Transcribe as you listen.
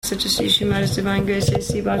Such a Sri Maharaj Divine Grace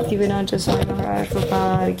A.C. Bhaktivedanta Swami Maharaj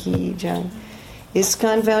Prabhupada Ki Jai.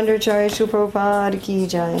 ISKCON founder Acharya Srila Prabhupada Ki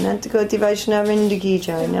Jai. Anantakoti Vaishnavinda Ki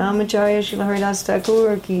Jai. Namacharya Srila Haridas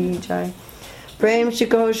Thakur Ki Jai. Prem Shri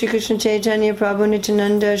Kaho Shri Krishna Chaitanya Prabhu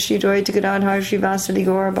Nityananda Shri Dvaita Gadadhar Shri Vasadi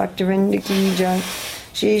Gaura Bhaktivinoda Ki Jai.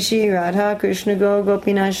 Shri Shri Radha Krishna Go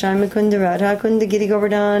Gopinath Shami Kunda Radha Kunda Giri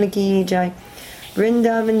Govardhana Ki Jai.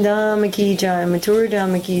 Vrindavan Dhama Ki Jai. Mathura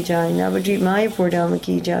Dhama Ki Jai. Navadvip Mayapur Dhama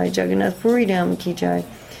Ki Jai. Jagannath Puri Dhama Ki Jai.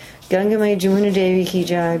 Gangamai Jamuna Devi Ki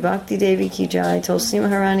Jai. Bhakti Devi Ki Jai. Tulsi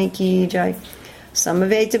Maharani Ki Jai.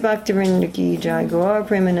 Samaveta Bhaktivinoda Ki Jai. Gaura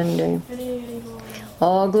Premanande.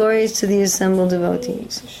 All glories to the assembled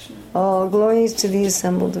devotees. All glories to the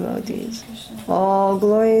assembled devotees. All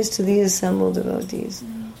glories to the assembled devotees.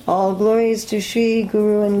 All glories to Sri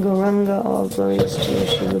Guru and Gauranga. All glories to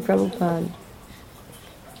Srila Prabhupada.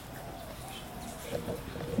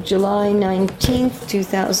 July 19th,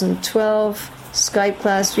 2012. Skype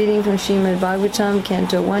class reading from Srimad Bhagavatam,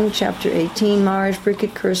 Canto 1, Chapter 18. Maharaj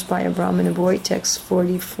Parikshit cursed by a Brahmana boy. Text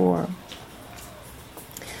 44.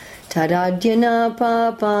 Tadadyana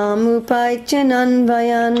papam upaichanan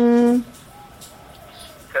vayan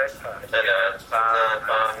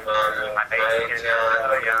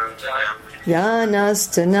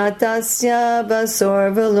yanastanatasya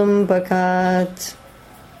basorvalumpakat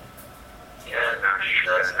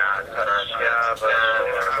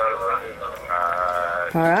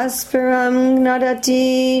parasparam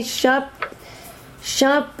gnadati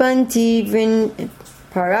shapanti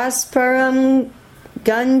parasparam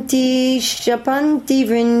Ganti shapanti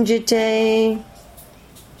vrinjate.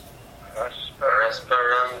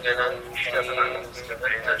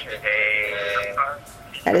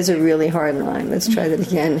 That is a really hard line. Let's try that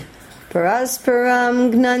again.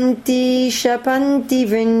 Parasparam gnanti shapanti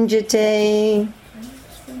vrinjate.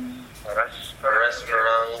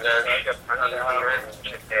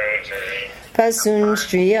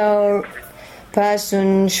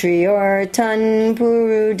 Pasun Shriyor Tan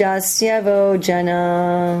Purudasya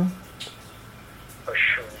Vojana.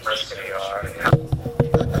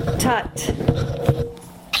 Tat.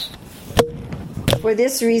 For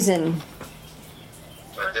this reason.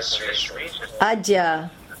 Adya.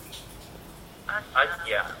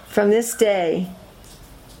 From this day.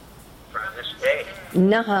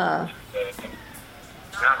 Naha.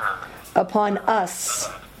 Upon us.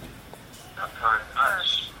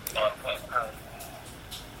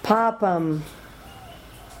 Papam.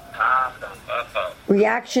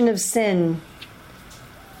 Reaction of sin.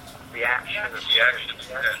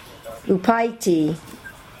 Upaiti.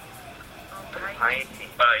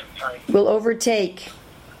 Will overtake.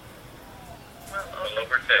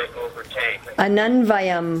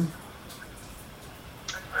 Ananvayam.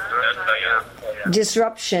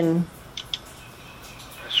 Disruption.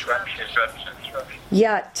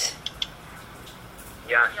 Yat.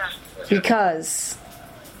 Because.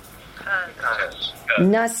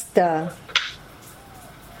 Nasta.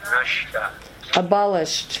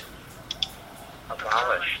 Abolished.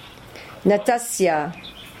 Natasya.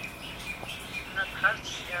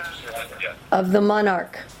 Of the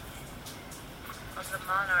monarch.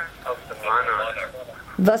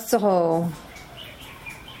 Vasaho.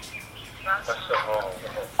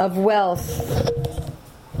 Of wealth.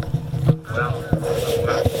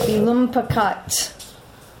 Ilumpakat.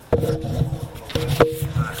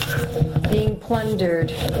 Being plundered.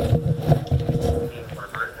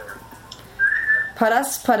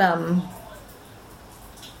 Parasparam.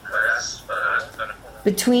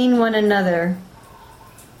 Between one another.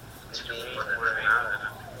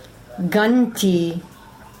 Ganti.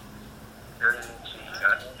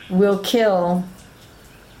 Will kill.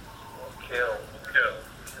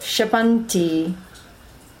 Shapanti.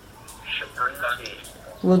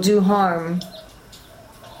 Will do harm.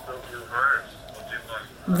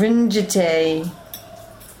 Vrinjate.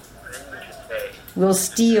 Will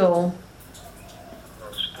steal.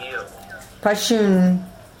 Pashun.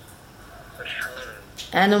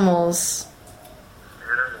 Animals.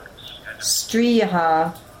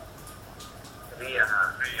 Striyaha.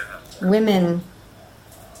 Women.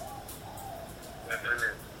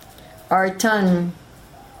 Artan.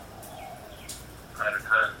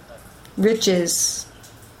 Riches.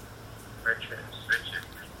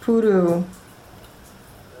 Puru.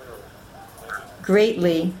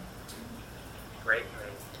 Greatly.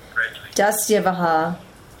 Dasyavaha.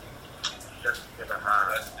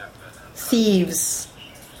 Thieves.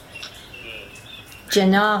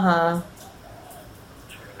 Janaha.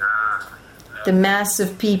 The mass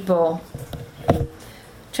of people.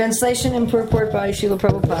 Translation and purport by Srila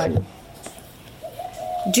Prabhupada.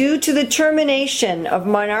 Due to the termination of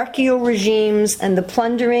monarchical regimes and the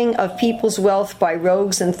plundering of people's wealth by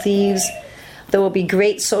rogues and thieves, there will be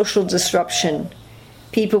great social disruption.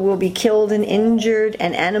 People will be killed and injured,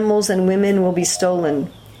 and animals and women will be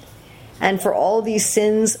stolen. And for all these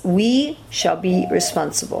sins, we shall be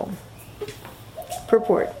responsible.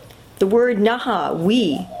 Purport. The word naha,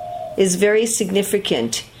 we, is very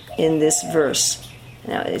significant in this verse.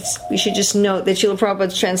 Now, we should just note that Srila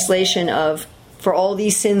Prabhupada's translation of "for all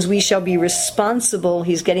these sins we shall be responsible,"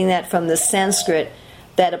 he's getting that from the Sanskrit,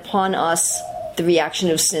 that upon us the reaction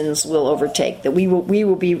of sins will overtake, that we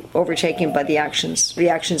will be overtaken by the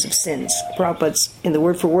reactions of sins. Prabhupada's in the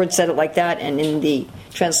word for word said it like that, and in the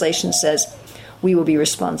translation says we will be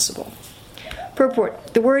responsible.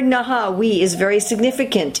 Purport. The word naha, we, is very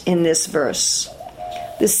significant in this verse.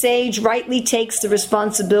 The sage rightly takes the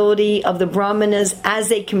responsibility of the Brahmanas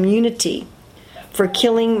as a community for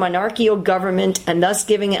killing monarchical government and thus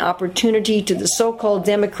giving an opportunity to the so-called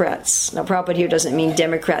Democrats. Now, Prabhupada here doesn't mean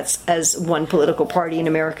Democrats as one political party in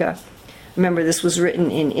America. Remember, this was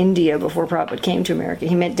written in India before Prabhupada came to America.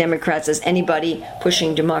 He meant Democrats as anybody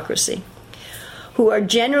pushing democracy, who are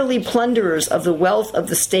generally plunderers of the wealth of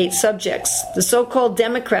the state subjects. The so-called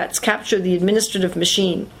Democrats capture the administrative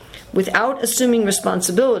machine without assuming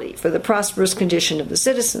responsibility for the prosperous condition of the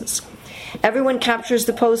citizens. Everyone captures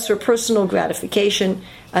the post for personal gratification,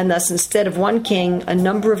 and thus instead of one king, a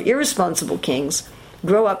number of irresponsible kings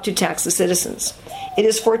grow up to tax the citizens. It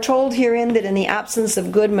is foretold herein that in the absence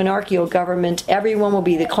of good monarchical government, everyone will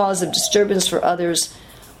be the cause of disturbance for others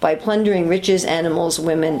by plundering riches, animals,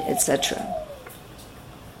 women, etc.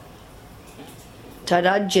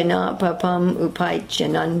 Tadajjana papam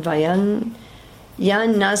upaichanan vayan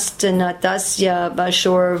yan nastanatasya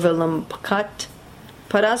bashor vilampakat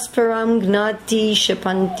parasparam gnati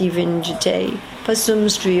shapanti vinjate pasum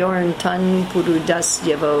striyorntan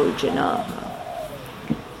purudasyavo janaha.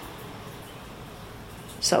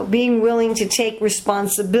 So being willing to take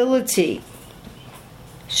responsibility.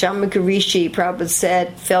 Shammaka Rishi, Prabhupada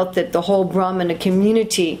said, felt that the whole Brahmana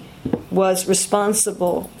community was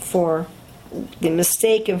responsible for the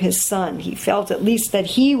mistake of his son. He felt at least that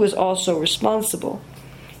he was also responsible.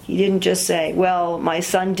 He didn't just say, well, my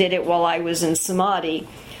son did it while I was in Samadhi,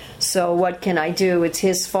 so what can I do? It's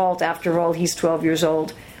his fault. After all, he's 12 years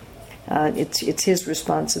old. It's his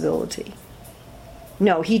responsibility.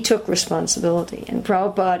 No, he took responsibility. And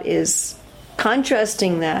Prabhupada is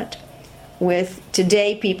contrasting that with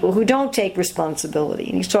today people who don't take responsibility.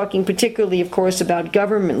 And he's talking particularly, of course, about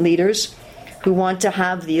government leaders who want to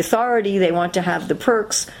have the authority, they want to have the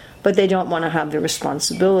perks, but they don't want to have the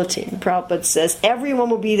responsibility. And Prabhupada says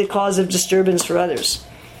everyone will be the cause of disturbance for others.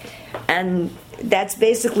 And that's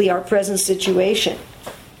basically our present situation.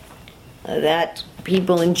 That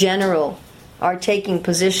people in general are taking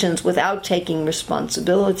positions without taking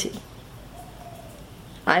responsibility.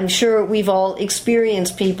 I'm sure we've all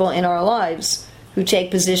experienced people in our lives who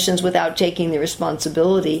take positions without taking the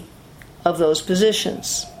responsibility of those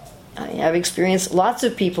positions. I've experienced lots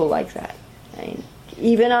of people like that.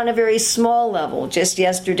 Even on a very small level. Just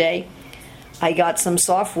yesterday, I got some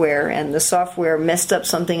software, and the software messed up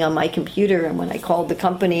something on my computer, and when I called the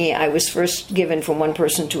company, I was first given from one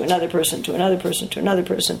person to another person to another person to another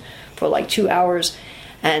person for like 2 hours,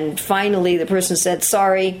 and finally the person said,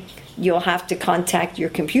 sorry, you'll have to contact your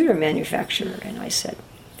computer manufacturer. And I said,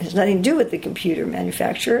 it has nothing to do with the computer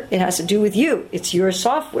manufacturer, it has to do with you, it's your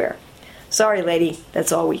software. Sorry lady,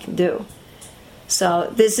 that's all we can do.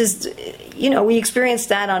 So this is, we experience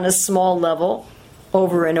that on a small level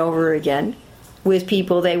over and over again with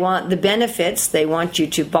people. They want the benefits, they want you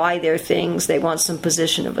to buy their things, they want some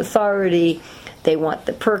position of authority, they want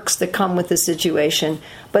the perks that come with the situation,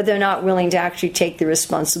 but they're not willing to actually take the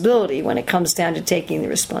responsibility. When it comes down to taking the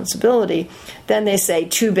responsibility, then they say,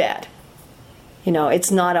 too bad.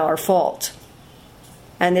 It's not our fault.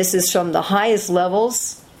 And this is from the highest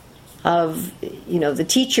levels of, the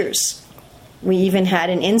teachers. We even had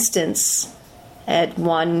an instance at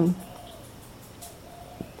one,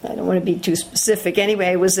 I don't want to be too specific. Anyway,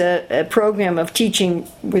 it was a program of teaching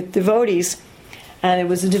with devotees, and it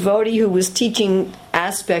was a devotee who was teaching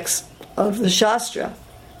aspects of the Shastra.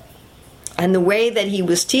 And the way that he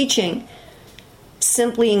was teaching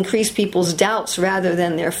simply increased people's doubts rather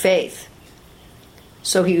than their faith.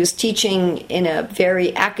 So he was teaching in a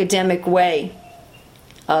very academic way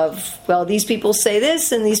of, well, these people say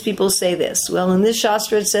this and these people say this. Well, in this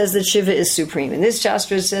Shastra it says that Shiva is supreme. In this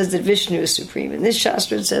Shastra it says that Vishnu is supreme. In this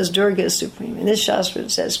Shastra it says Durga is supreme. In this Shastra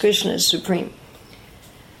it says Krishna is supreme.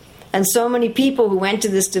 And so many people who went to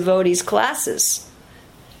this devotee's classes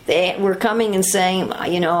they were coming and saying,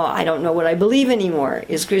 I don't know what I believe anymore.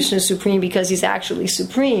 Is Krishna supreme because he's actually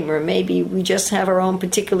supreme? Or maybe we just have our own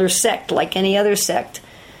particular sect like any other sect.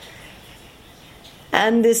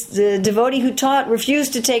 And the devotee who taught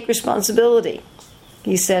refused to take responsibility.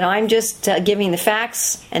 He said, I'm just giving the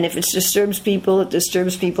facts, and if it disturbs people, it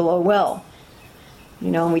disturbs people, oh well.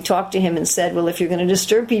 And we talked to him and said, well, if you're going to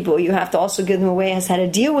disturb people, you have to also give them a way as how to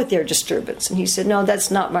deal with their disturbance. And he said, no, that's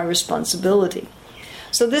not my responsibility.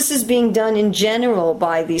 So this is being done in general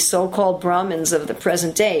by the so-called Brahmins of the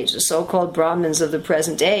present age. The so-called Brahmins of the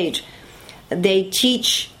present age, they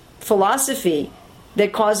teach philosophy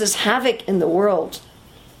that causes havoc in the world,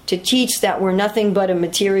 to teach that we're nothing but a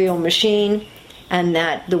material machine, and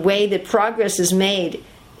that the way that progress is made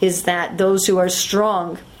is that those who are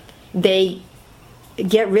strong, they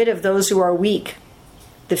get rid of those who are weak.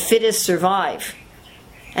 The fittest survive.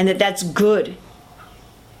 And that's good.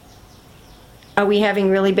 Are we having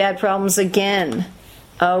really bad problems again?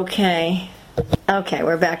 Okay,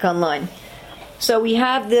 we're back online. So we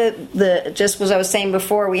have the just as I was saying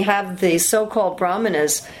before, we have the so-called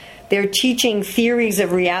Brahmanas. They're teaching theories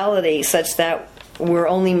of reality such that we're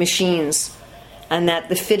only machines and that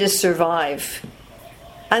the fittest survive.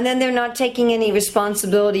 And then they're not taking any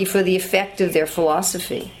responsibility for the effect of their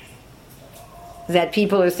philosophy. That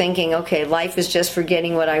people are thinking, okay, life is just for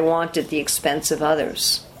getting what I want at the expense of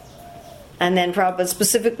others. And then Prabhupada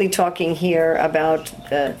specifically talking here about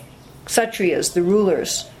the Kshatriyas, the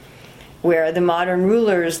rulers, where the modern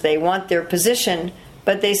rulers, they want their position,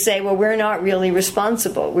 but they say, well, we're not really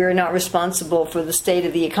responsible. We're not responsible for the state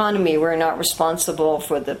of the economy. We're not responsible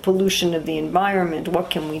for the pollution of the environment. What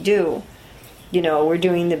can we do? We're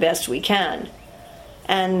doing the best we can.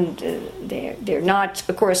 And they're not,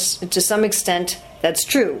 of course, to some extent, that's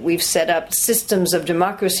true. We've set up systems of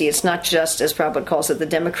democracy. It's not just, as Prabhupada calls it, the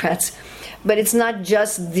Democrats. But it's not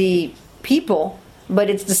just the people, but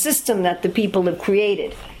it's the system that the people have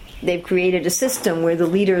created. They've created a system where the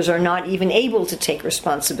leaders are not even able to take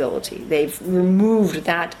responsibility. They've removed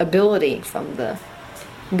that ability from the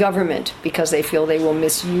government because they feel they will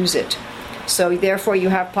misuse it. So therefore you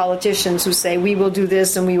have politicians who say, we will do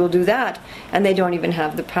this and we will do that, and they don't even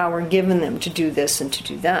have the power given them to do this and to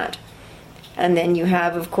do that. And then you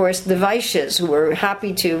have, of course, the Vaishyas who are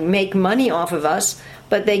happy to make money off of us,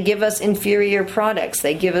 but they give us inferior products.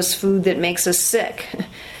 They give us food that makes us sick.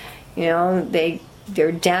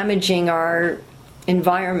 They're damaging our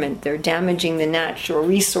environment. They're damaging the natural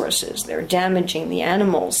resources. They're damaging the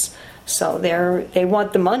animals. So they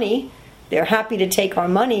want the money. They're happy to take our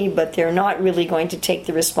money, but they're not really going to take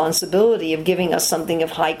the responsibility of giving us something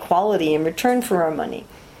of high quality in return for our money.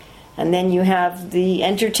 And then you have the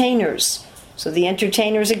entertainers. So the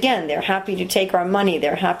entertainers, again, they're happy to take our money.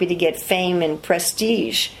 They're happy to get fame and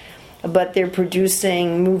prestige. But they're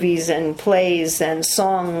producing movies and plays and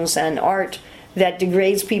songs and art that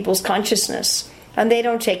degrades people's consciousness. And they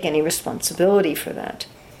don't take any responsibility for that.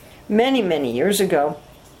 Many, many years ago,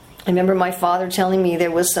 I remember my father telling me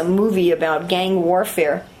there was some movie about gang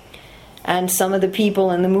warfare, and some of the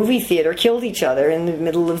people in the movie theater killed each other in the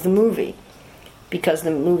middle of the movie because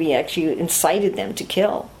the movie actually incited them to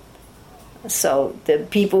kill. So the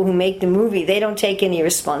people who make the movie, they don't take any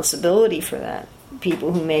responsibility for that.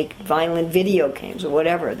 People who make violent video games or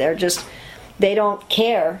whatever, they don't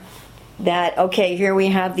care that, okay, here we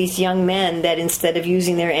have these young men that instead of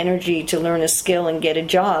using their energy to learn a skill and get a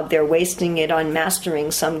job, they're wasting it on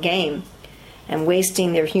mastering some game and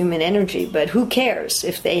wasting their human energy. But who cares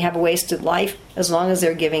if they have a wasted life as long as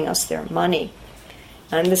they're giving us their money?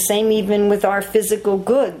 And the same even with our physical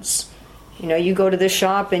goods. You go to the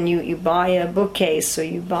shop and you buy a bookcase or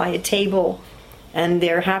you buy a table, and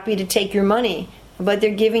they're happy to take your money, but they're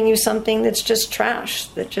giving you something that's just trash,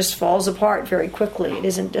 that just falls apart very quickly.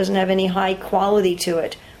 It doesn't have any high quality to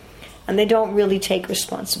it. And they don't really take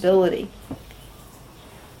responsibility.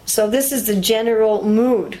 So this is the general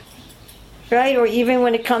mood, right? Or even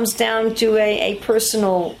when it comes down to a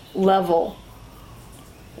personal level,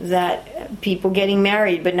 that people getting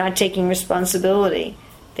married but not taking responsibility.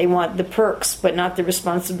 They want the perks, but not the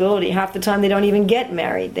responsibility. Half the time they don't even get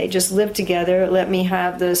married. They just live together, let me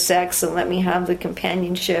have the sex and let me have the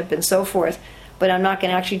companionship and so forth, but I'm not going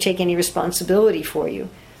to actually take any responsibility for you.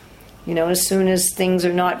 As soon as things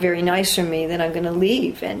are not very nice for me, then I'm going to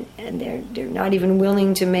leave. And they're not even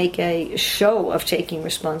willing to make a show of taking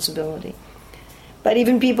responsibility. But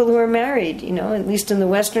even people who are married, at least in the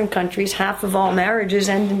Western countries, half of all marriages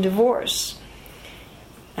end in divorce.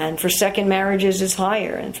 And for second marriages it's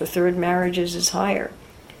higher, and for third marriages it's higher.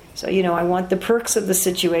 So, I want the perks of the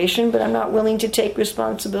situation, but I'm not willing to take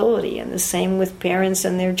responsibility. And the same with parents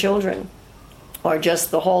and their children. Or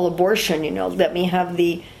just the whole abortion, let me have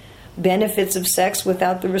the benefits of sex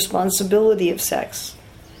without the responsibility of sex.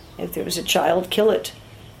 If there was a child, kill it.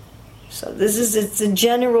 So it's a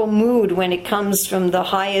general mood when it comes from the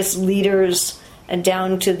highest leaders and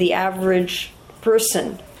down to the average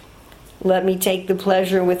person. Let me take the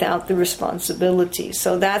pleasure without the responsibility.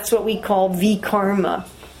 So that's what we call vikarma.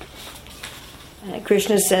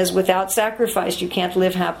 Krishna says, without sacrifice, you can't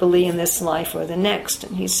live happily in this life or the next.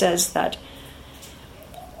 And he says that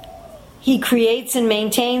he creates and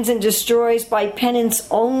maintains and destroys by penance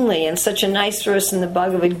only. And such a nice verse in the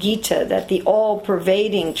Bhagavad Gita, that the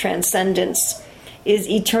all-pervading transcendence is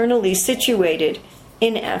eternally situated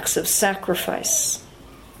in acts of sacrifice.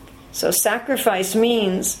 So sacrifice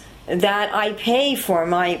means that I pay for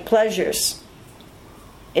my pleasures.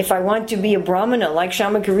 If I want to be a Brahmana, like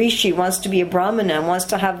Shamaka Rishi wants to be a Brahmana and wants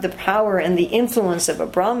to have the power and the influence of a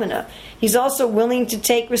Brahmana, he's also willing to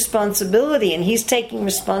take responsibility, and he's taking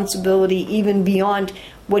responsibility even beyond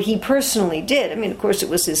what he personally did. I mean, of course, it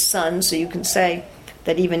was his son, so you can say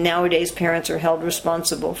that even nowadays parents are held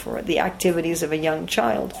responsible for the activities of a young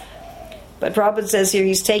child. But Prabhupada says here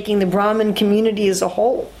he's taking the Brahmin community as a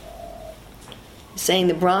whole. He's saying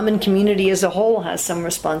the Brahmin community as a whole has some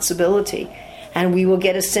responsibility, and we will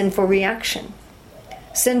get a sinful reaction.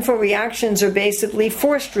 Sinful reactions are basically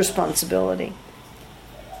forced responsibility.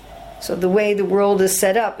 So the way the world is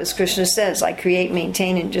set up, as Krishna says, I create,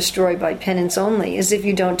 maintain, and destroy by penance only, is if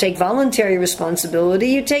you don't take voluntary responsibility,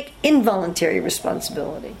 you take involuntary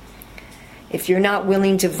responsibility. If you're not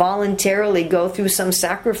willing to voluntarily go through some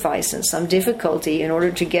sacrifice and some difficulty in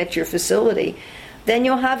order to get your facility, then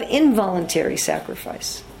you'll have involuntary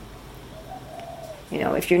sacrifice.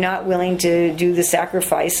 If you're not willing to do the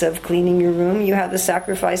sacrifice of cleaning your room, you have the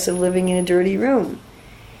sacrifice of living in a dirty room.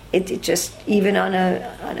 It just, even on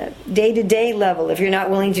a day-to-day level, if you're not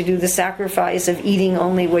willing to do the sacrifice of eating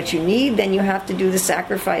only what you need, then you have to do the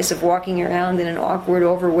sacrifice of walking around in an awkward,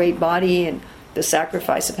 overweight body, and the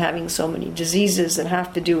sacrifice of having so many diseases that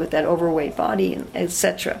have to do with that overweight body,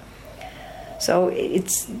 etc. So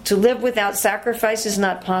to live without sacrifice is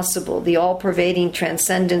not possible. The all-pervading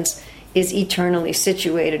transcendence is eternally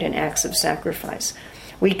situated in acts of sacrifice.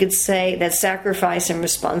 We could say that sacrifice and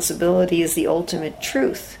responsibility is the ultimate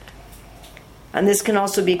truth. And this can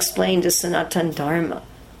also be explained as Sanatana Dharma.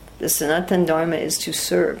 The Sanatana Dharma is to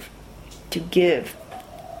serve, to give.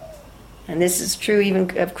 And this is true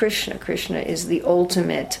even of Krishna. Krishna is the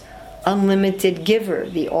ultimate, unlimited giver.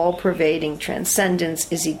 The all-pervading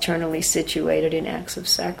transcendence is eternally situated in acts of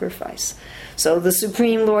sacrifice. So the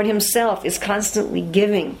Supreme Lord himself is constantly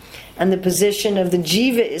giving, and the position of the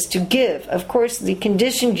jiva is to give. Of course, the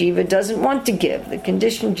conditioned jiva doesn't want to give. The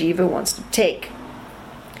conditioned jiva wants to take.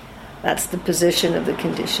 That's the position of the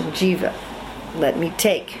conditioned jiva. Let me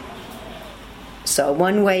take. So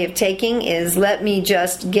one way of taking is, let me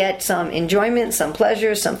just get some enjoyment, some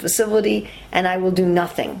pleasure, some facility, and I will do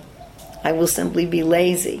nothing. I will simply be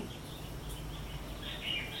lazy.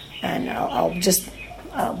 And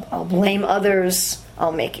I'll blame others.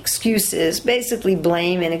 I'll make excuses, basically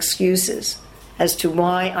blame and excuses as to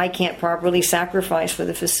why I can't properly sacrifice for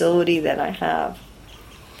the facility that I have.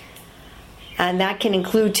 And that can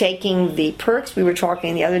include taking the perks. We were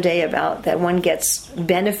talking the other day about that one gets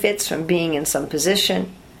benefits from being in some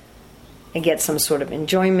position and gets some sort of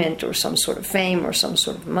enjoyment or some sort of fame or some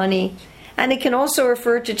sort of money. And it can also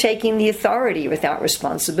refer to taking the authority without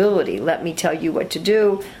responsibility. Let me tell you what to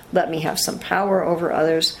do. Let me have some power over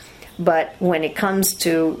others. But when it comes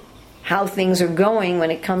to how things are going,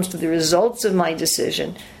 when it comes to the results of my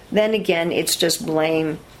decision, then again, it's just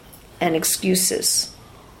blame and excuses.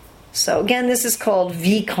 So again, this is called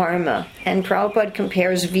vikarma. And Prabhupada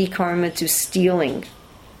compares vikarma to stealing.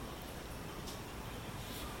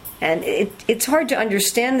 And it's hard to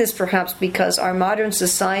understand this perhaps because our modern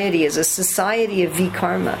society is a society of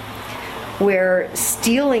vikarma, where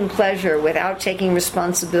stealing pleasure without taking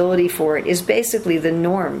responsibility for it is basically the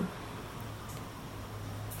norm.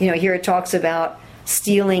 Here it talks about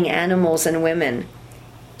stealing animals and women.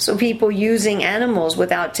 So people using animals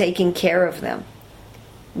without taking care of them.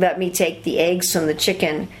 Let me take the eggs from the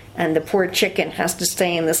chicken, and the poor chicken has to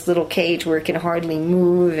stay in this little cage where it can hardly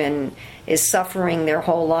move and is suffering their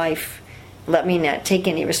whole life. Let me not take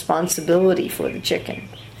any responsibility for the chicken.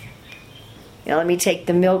 Let me take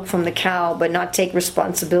the milk from the cow, but not take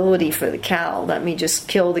responsibility for the cow. Let me just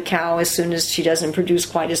kill the cow as soon as she doesn't produce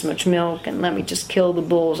quite as much milk, and let me just kill the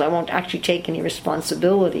bulls. I won't actually take any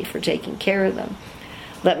responsibility for taking care of them.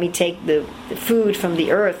 Let me take the food from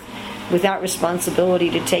the earth without responsibility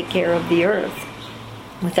to take care of the earth.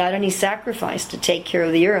 without any sacrifice to take care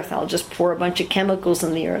of the earth. I'll just pour a bunch of chemicals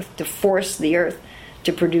in the earth to force the earth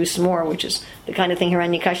to produce more, which is the kind of thing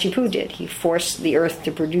Hiranyakashipu did. He forced the earth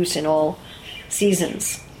to produce in all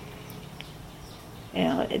seasons.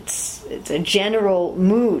 It's a general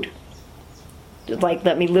mood. Like,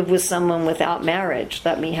 let me live with someone without marriage.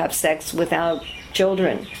 Let me have sex without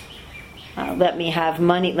children. Let me have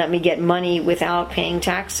money. Let me get money without paying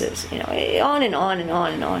taxes. On and on and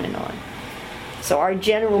on and on and on. So our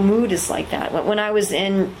general mood is like that. When I was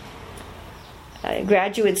in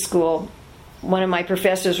graduate school, one of my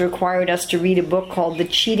professors required us to read a book called The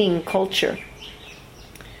Cheating Culture.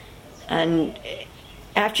 And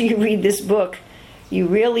after you read this book, you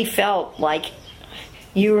really felt like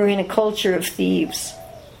you were in a culture of thieves.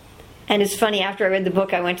 And it's funny, after I read the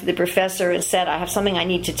book, I went to the professor and said, I have something I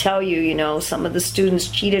need to tell you. Some of the students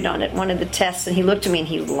cheated on it, one of the tests. And he looked at me and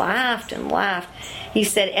he laughed and laughed. He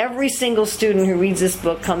said, every single student who reads this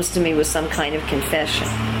book comes to me with some kind of confession.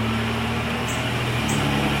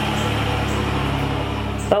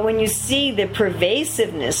 But when you see the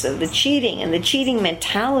pervasiveness of the cheating and the cheating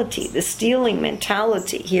mentality, the stealing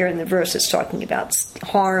mentality, here in the verse it's talking about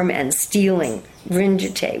harm and stealing.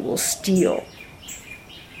 Vrinjate will steal.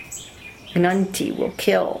 Gnanti will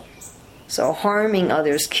kill. So harming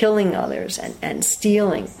others, killing others, and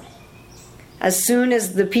stealing. As soon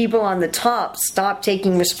as the people on the top stop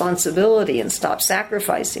taking responsibility and stop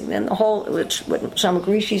sacrificing, then the whole, which what Shamak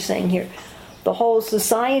Rishi is saying here, the whole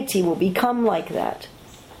society will become like that.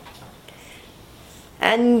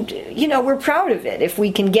 And, we're proud of it. If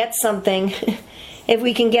we can get something,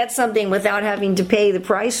 without having to pay the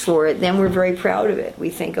price for it, then we're very proud of it. We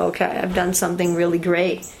think, okay, I've done something really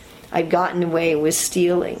great. I've gotten away with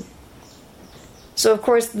stealing. So, of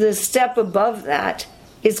course, the step above that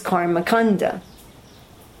is karmakanda.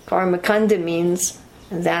 Karmakanda means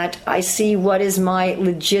that I see what is my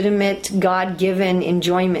legitimate God-given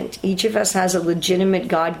enjoyment. Each of us has a legitimate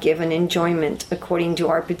God-given enjoyment according to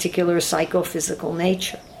our particular psychophysical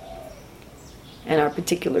nature and our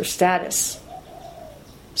particular status.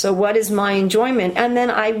 So what is my enjoyment? And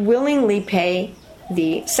then I willingly pay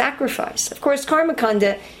the sacrifice. Of course,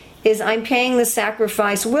 karmakanda is I'm paying the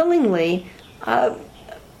sacrifice willingly,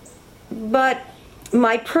 but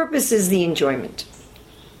my purpose is the enjoyment.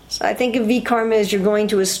 So I think of vikarma as you're going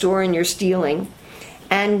to a store and you're stealing.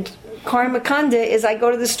 And karmakanda is I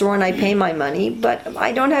go to the store and I pay my money, but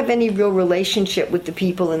I don't have any real relationship with the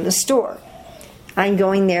people in the store. I'm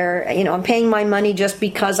going there, I'm paying my money just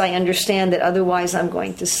because I understand that otherwise I'm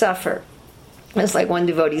going to suffer. It's like one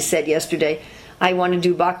devotee said yesterday, I want to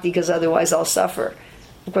do bhakti because otherwise I'll suffer.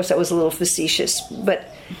 Of course, that was a little facetious, but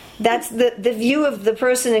that's the view of the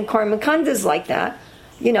person in karmakanda is like that.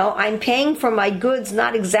 I'm paying for my goods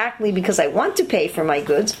not exactly because I want to pay for my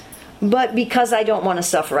goods, but because I don't want to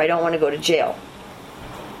suffer. I don't want to go to jail.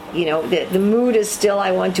 The mood is still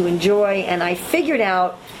I want to enjoy, and I figured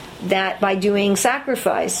out that by doing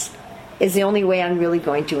sacrifice is the only way I'm really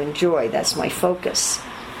going to enjoy. That's my focus.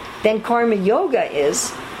 Then karma yoga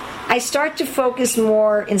is I start to focus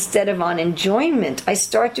more, instead of on enjoyment, I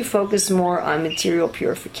start to focus more on material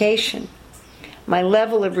purification. My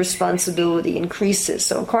level of responsibility increases.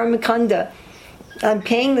 So in karmakanda, I'm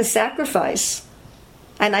paying the sacrifice,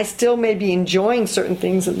 and I still may be enjoying certain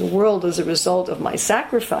things in the world as a result of my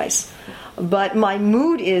sacrifice. But my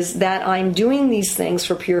mood is that I'm doing these things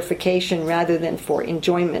for purification rather than for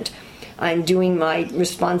enjoyment. I'm doing my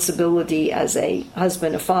responsibility as a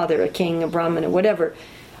husband, a father, a king, a brahmin, or whatever,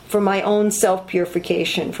 for my own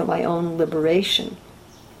self-purification, for my own liberation.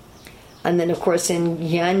 And then, of course, in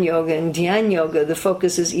Jnana Yoga and Dhyan Yoga, the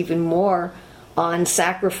focus is even more on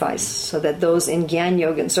sacrifice, so that those in Jnana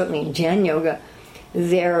Yoga, and certainly in Dhyan Yoga,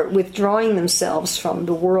 they're withdrawing themselves from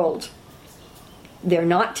the world. They're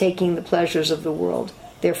not taking the pleasures of the world.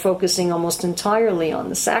 They're focusing almost entirely on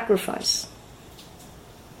the sacrifice.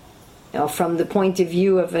 Now, from the point of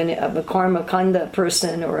view of a karmakanda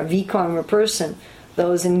person or a vikarma person,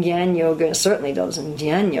 those in Jnana Yoga, certainly those in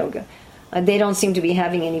Dhyan Yoga, they don't seem to be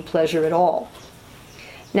having any pleasure at all.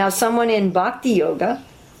 Now, someone in Bhakti Yoga,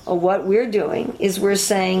 what we're doing is we're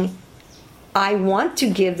saying, I want to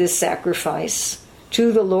give this sacrifice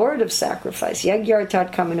to the Lord of sacrifice.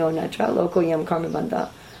 Yagyartat kamano natra lokoyam karmabandha.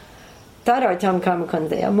 Tadartam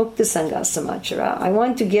karmakandaya mukta sangha samachara. I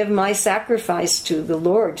want to give my sacrifice to the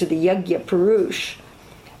Lord, to the Yagya Purush,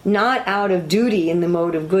 not out of duty in the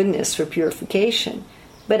mode of goodness for purification,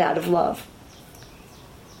 but out of love.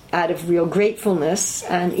 Out of real gratefulness,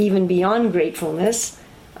 and even beyond gratefulness,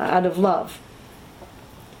 out of love.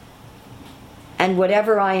 And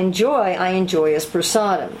whatever I enjoy as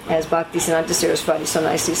prasadam, as Bhaktisiddhanta Saraswati so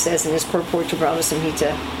nicely says in his Purport to Brahma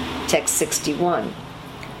Samhita, text 61.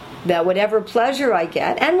 That whatever pleasure I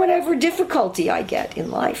get, and whatever difficulty I get in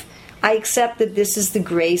life, I accept that this is the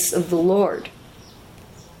grace of the Lord.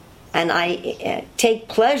 And I take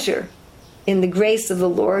pleasure in the grace of the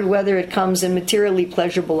Lord, whether it comes in materially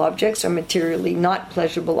pleasurable objects or materially not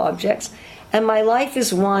pleasurable objects. And my life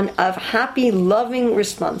is one of happy, loving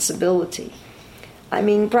responsibility. I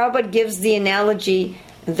mean, Prabhupada gives the analogy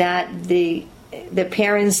that the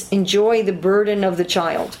parents enjoy the burden of the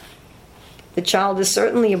child. The child is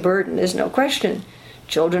certainly a burden, there's no question.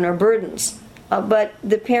 Children are burdens. But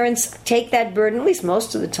the parents take that burden, at least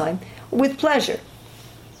most of the time, with pleasure.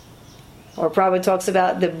 Or Prabhupada talks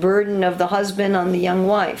about the burden of the husband on the young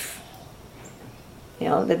wife. You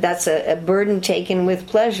know, that's a burden taken with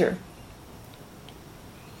pleasure.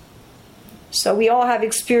 So we all have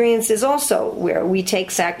experiences also where we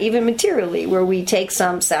take, even materially, where we take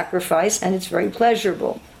some sacrifice and it's very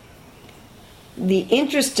pleasurable. The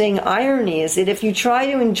interesting irony is that if you try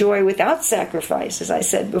to enjoy without sacrifice, as I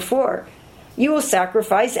said before, you will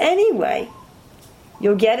sacrifice anyway.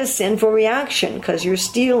 You'll get a sinful reaction because you're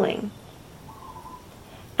stealing.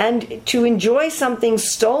 And to enjoy something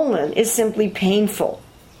stolen is simply painful.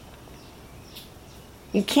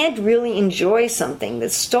 You can't really enjoy something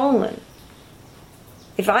that's stolen.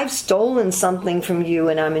 If I've stolen something from you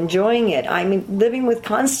and I'm enjoying it, I'm living with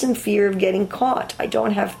constant fear of getting caught. I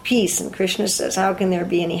don't have peace. And Krishna says, how can there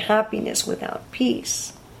be any happiness without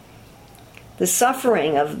peace? The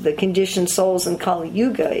suffering of the conditioned souls in Kali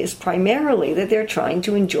Yuga is primarily that they're trying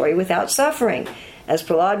to enjoy without suffering. As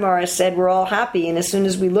Prahlad Maharaj said, we're all happy, and as soon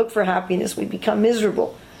as we look for happiness, we become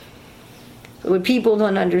miserable. What people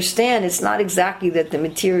don't understand, it's not exactly that the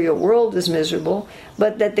material world is miserable,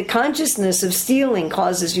 but that the consciousness of stealing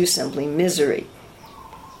causes you simply misery.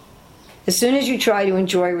 As soon as you try to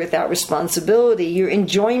enjoy without responsibility, your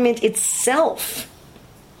enjoyment itself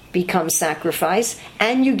becomes sacrifice,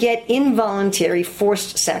 and you get involuntary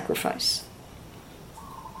forced sacrifice.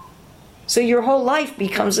 So your whole life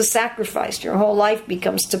becomes a sacrifice. Your whole life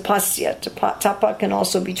becomes tapasya. Tapa can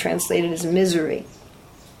also be translated as misery.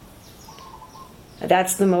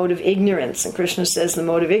 That's the mode of ignorance. And Krishna says the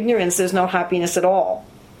mode of ignorance, there's no happiness at all.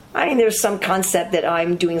 I mean, there's some concept that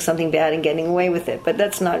I'm doing something bad and getting away with it, but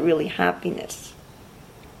that's not really happiness.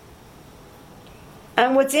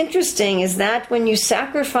 And what's interesting is that when you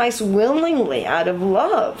sacrifice willingly out of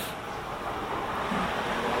love,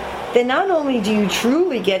 then not only do you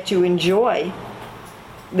truly get to enjoy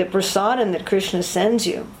the prasadam that Krishna sends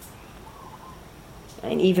you,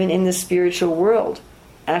 and even in the spiritual world,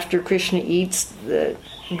 after Krishna eats, the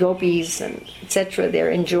gopis and etc.,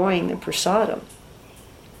 they're enjoying the prasadam.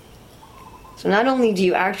 So not only do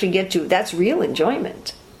you actually get to, that's real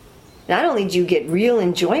enjoyment. Not only do you get real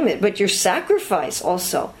enjoyment, but your sacrifice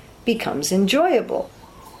also becomes enjoyable.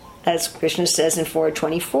 As Krishna says in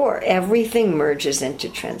 424, everything merges into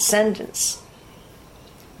transcendence.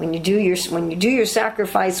 When you do your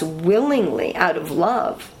sacrifice willingly out of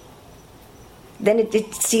love, then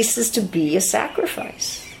it ceases to be a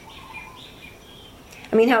sacrifice.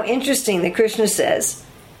 I mean, how interesting that Krishna says,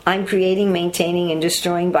 I'm creating, maintaining, and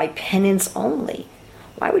destroying by penance only.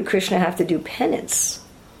 Why would Krishna have to do penance?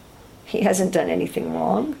 He hasn't done anything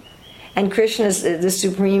wrong. And Krishna is the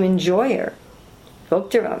supreme enjoyer.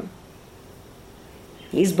 Bhoktaram.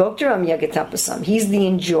 He's Bhoktaram Yagatapasam. He's the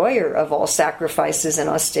enjoyer of all sacrifices and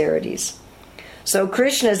austerities. So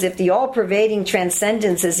Krishna, as if the all-pervading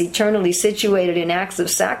transcendence is eternally situated in acts of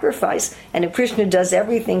sacrifice, and if Krishna does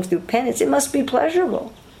everything through penance, it must be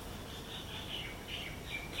pleasurable.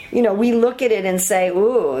 You know, we look at it and say,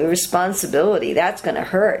 ooh, irresponsibility, that's going to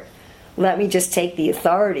hurt. Let me just take the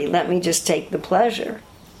authority. Let me just take the pleasure.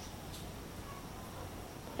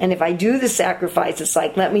 And if I do the sacrifice, it's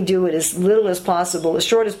like, let me do it as little as possible, as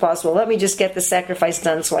short as possible. Let me just get the sacrifice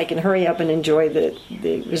done so I can hurry up and enjoy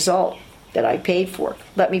the result that I paid for.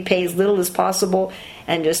 Let me pay as little as possible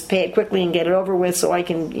and just pay it quickly and get it over with so I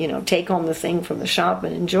can, take home the thing from the shop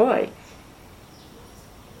and enjoy.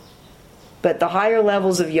 But the higher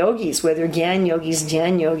levels of yogis, whether Gyan yogis,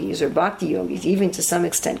 Dhyan yogis, or Bhakti yogis, even to some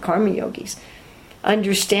extent Karma yogis,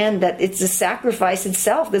 understand that it's the sacrifice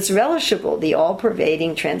itself that's relishable. The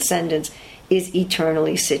all-pervading transcendence is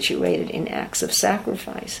eternally situated in acts of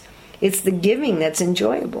sacrifice. It's the giving that's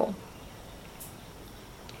enjoyable.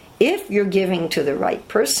 If you're giving to the right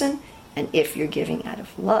person, and if you're giving out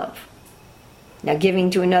of love. Now,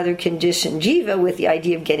 giving to another conditioned jiva with the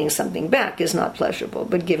idea of getting something back is not pleasurable,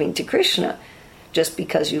 but giving to Krishna just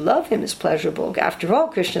because you love him is pleasurable. After all,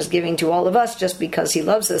 Krishna is giving to all of us just because he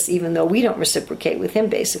loves us, even though we don't reciprocate with him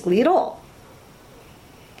basically at all.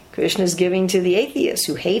 Krishna is giving to the atheists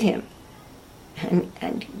who hate him.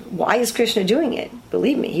 And why is Krishna doing it?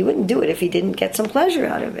 Believe me, he wouldn't do it if he didn't get some pleasure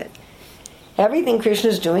out of it. Everything Krishna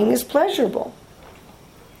is doing is pleasurable.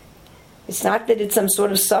 It's not that it's some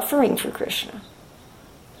sort of suffering for Krishna.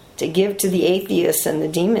 To give to the atheists and the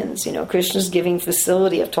demons, Krishna's giving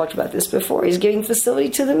facility, I've talked about this before, he's giving facility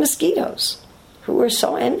to the mosquitoes, who are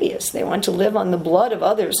so envious. They want to live on the blood of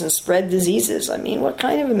others and spread diseases. I mean, what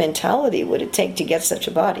kind of a mentality would it take to get such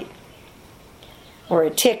a body? Or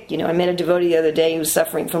a tick, I met a devotee the other day who was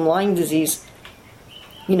suffering from Lyme disease.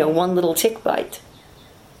 One little tick bite.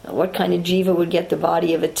 Now, what kind of jiva would get the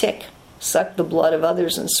body of a tick, suck the blood of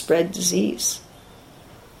others and spread disease?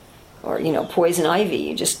 Or, poison ivy,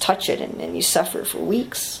 you just touch it and then you suffer for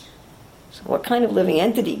weeks. So what kind of living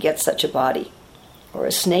entity gets such a body? Or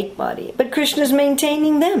a snake body? But Krishna's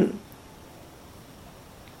maintaining them.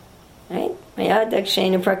 Right? Maya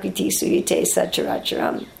dakshena prakriti suyate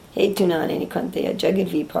satcharacharam hetunane nikanteya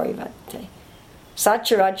jagadvi parivate.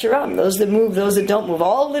 Satcharacharam, those that move, those that don't move,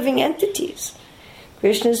 all living entities.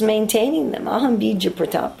 Krishna's maintaining them. Aham bija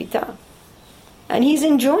pratapita. And he's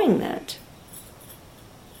enjoying that.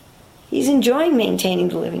 He's enjoying maintaining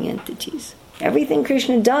the living entities. Everything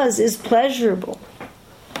Krishna does is pleasurable.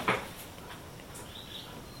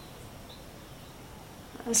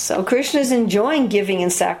 So Krishna's enjoying giving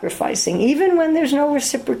and sacrificing, even when there's no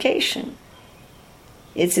reciprocation.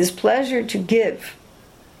 It's his pleasure to give,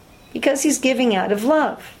 because he's giving out of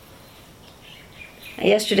love.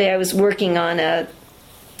 Yesterday I was working on a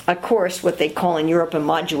course, what they call in Europe a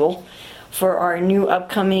module, for our new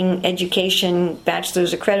upcoming education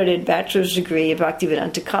accredited bachelor's degree at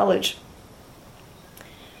Bhaktivedanta College.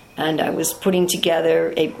 And I was putting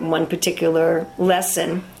together one particular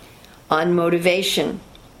lesson on motivation.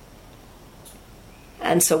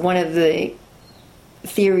 And so one of the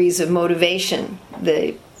theories of motivation,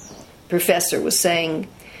 the professor was saying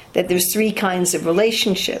that there's 3 kinds of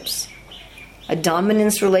relationships. A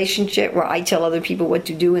dominance relationship, where I tell other people what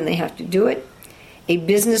to do and they have to do it. A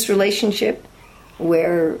business relationship,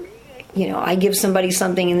 where I give somebody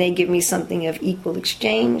something and they give me something of equal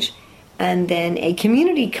exchange. And then a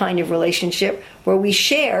community kind of relationship, where we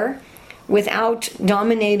share without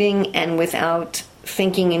dominating and without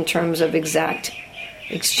thinking in terms of exact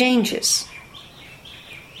exchanges.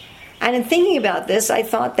 And in thinking about this, I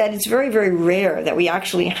thought that it's very, very rare that we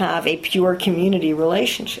actually have a pure community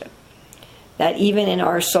relationship. That even in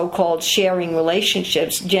our so-called sharing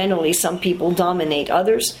relationships, generally some people dominate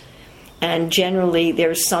others, and generally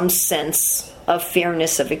there's some sense of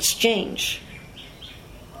fairness of exchange.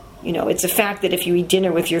 It's a fact that if you eat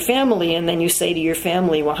dinner with your family and then you say to your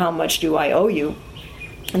family, well, how much do I owe you?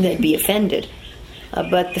 And they'd be offended.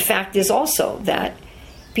 But the fact is also that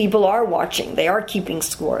people are watching, they are keeping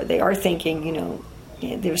score, they are thinking,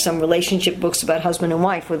 there's some relationship books about husband and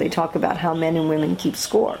wife where they talk about how men and women keep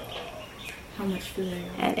score. How much do they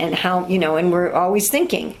owe? And how, and we're always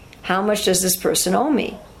thinking, how much does this person owe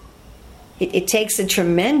me? It takes a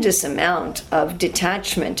tremendous amount of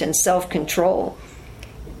detachment and self-control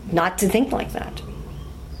not to think like that.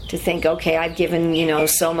 To think, okay, I've given,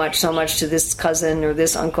 so much to this cousin or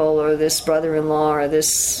this uncle or this brother-in-law or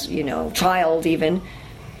this, child even.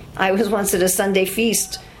 I was once at a Sunday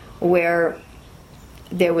feast where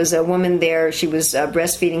there was a woman there. She was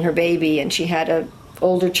breastfeeding her baby, and she had an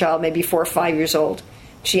older child, maybe 4 or 5 years old.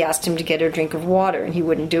 She asked him to get her a drink of water, and he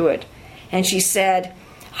wouldn't do it. And she said,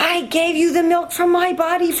 I gave you the milk from my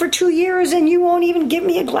body for 2 years, and you won't even give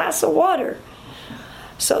me a glass of water.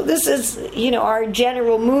 So this is, our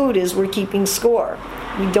general mood is we're keeping score.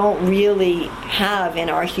 We don't really have in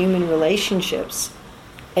our human relationships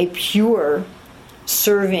a pure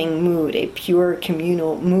serving mood, a pure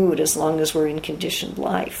communal mood, as long as we're in conditioned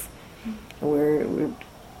life. We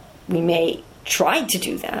may try to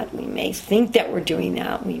do that. We may think that we're doing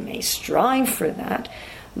that. We may strive for that.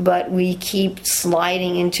 But we keep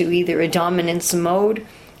sliding into either a dominance mode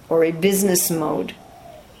or a business mode.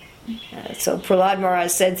 So Prahlad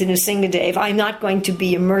Maharaj said to Nrsingadev, I'm not going to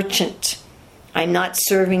be a merchant. I'm not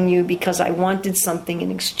serving you because I wanted something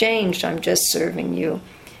in exchange. I'm just serving you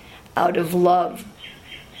out of love.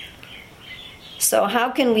 So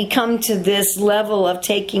how can we come to this level of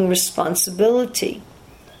taking responsibility?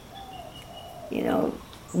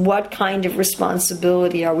 What kind of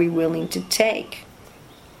responsibility are we willing to take?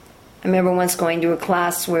 I remember once going to a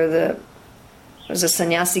class where there was a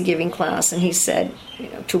sannyasi giving class, and he said,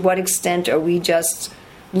 to what extent are we just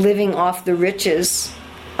living off the riches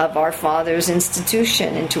of our Father's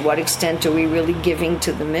institution, and to what extent are we really giving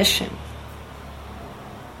to the mission?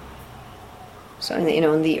 So,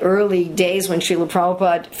 in the early days when Srila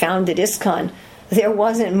Prabhupada founded ISKCON, there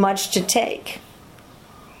wasn't much to take.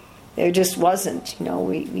 There just wasn't.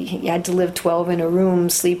 We had to live 12 in a room,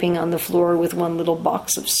 sleeping on the floor with one little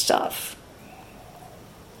box of stuff.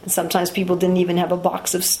 And sometimes people didn't even have a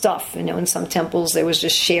box of stuff. In some temples there was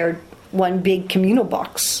just shared one big communal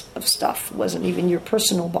box of stuff. It wasn't even your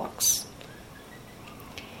personal box.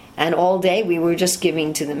 And all day we were just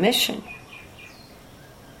giving to the mission.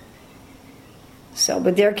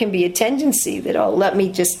 But there can be a tendency that, let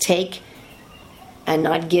me just take and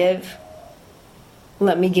not give.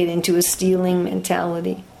 Let me get into a stealing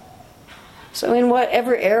mentality. So in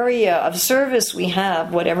whatever area of service we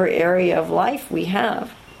have, whatever area of life we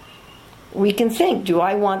have, we can think, do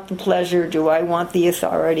I want the pleasure, do I want the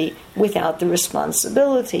authority, without the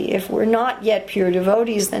responsibility? If we're not yet pure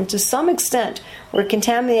devotees, then to some extent we're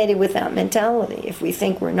contaminated with that mentality. If we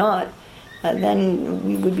think we're not, then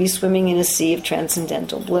we would be swimming in a sea of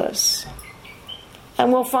transcendental bliss.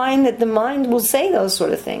 And we'll find that the mind will say those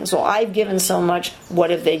sort of things. Well, I've given so much, what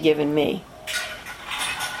have they given me?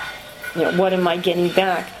 What am I getting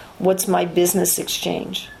back? What's my business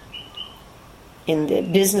exchange? In the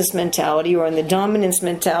business mentality or in the dominance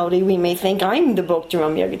mentality, we may think, I'm the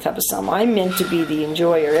Bhoktaram Yagatapasam. I'm meant to be the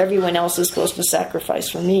enjoyer. Everyone else is supposed to sacrifice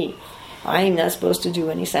for me. I'm not supposed to do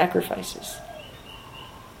any sacrifices.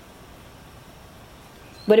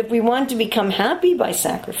 But if we want to become happy by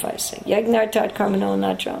sacrificing, yagnartat karmano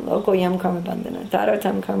natram, loko yam karma bandhana,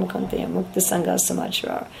 taratam karma kantaya, mukta sangha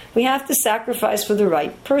samachara, we have to sacrifice for the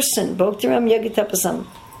right person. Bhoktaram yagatapasam.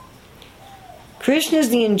 Krishna is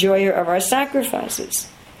the enjoyer of our sacrifices.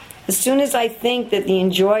 As soon as I think that the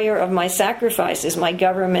enjoyer of my sacrifice is my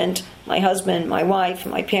government, my husband, my wife,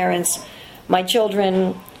 my parents, my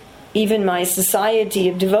children, even my society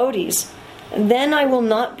of devotees, then I will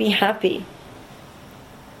not be happy.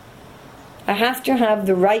 I have to have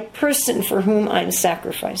the right person for whom I'm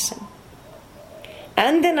sacrificing.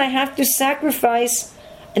 And then I have to sacrifice,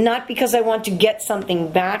 not because I want to get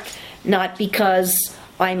something back, not because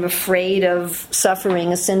I'm afraid of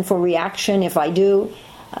suffering a sinful reaction if I do,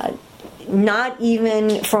 not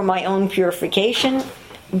even for my own purification,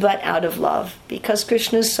 but out of love, because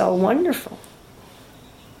Krishna is so wonderful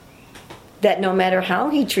that no matter how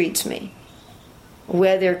he treats me,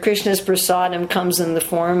 whether Krishna's prasadam comes in the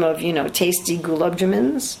form of, tasty gulab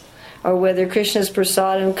jamins, or whether Krishna's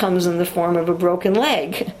prasadam comes in the form of a broken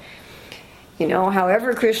leg.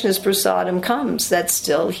 However Krishna's prasadam comes, that's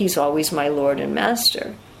still, he's always my Lord and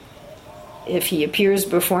Master. If he appears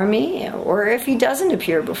before me, or if he doesn't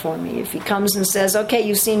appear before me, if he comes and says, okay,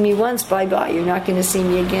 you've seen me once, bye-bye, you're not going to see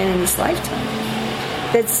me again in this lifetime,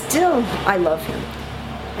 that still I love him.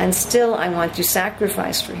 And still I want to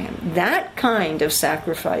sacrifice for him. That kind of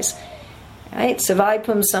sacrifice, right?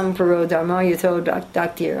 Savaipam samparo dharma yato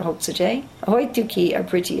daktir hoksaje, ahoituki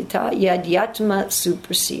apritiyata yad yatma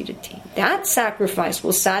supersedati. That sacrifice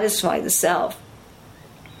will satisfy the self.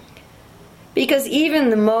 Because even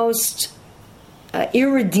the most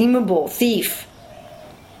irredeemable thief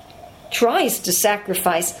tries to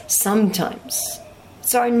sacrifice sometimes.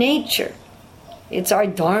 It's our nature. It's our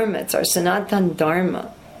dharma. It's our sanatan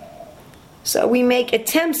dharma. So we make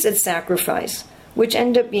attempts at sacrifice, which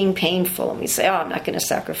end up being painful, and we say, I'm not going to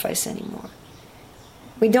sacrifice anymore.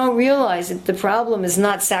 We don't realize that the problem is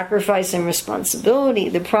not sacrifice and responsibility.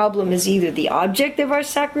 The problem is either the object of our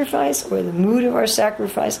sacrifice or the mood of our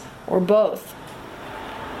sacrifice, or both.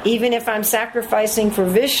 Even if I'm sacrificing for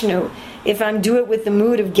Vishnu, if I'm doing it with the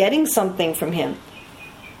mood of getting something from him,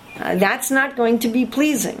 that's not going to be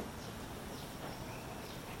pleasing.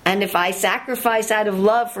 And if I sacrifice out of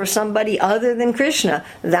love for somebody other than Krishna,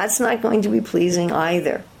 that's not going to be pleasing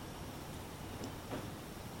either.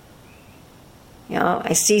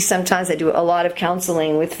 I see sometimes, I do a lot of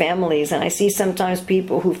counseling with families, and I see sometimes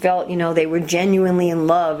people who felt, they were genuinely in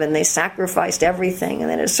love and they sacrificed everything. And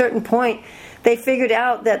then at a certain point, they figured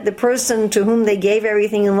out that the person to whom they gave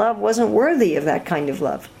everything in love wasn't worthy of that kind of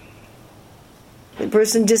love. The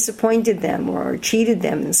person disappointed them or cheated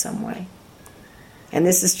them in some way. And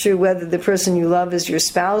this is true whether the person you love is your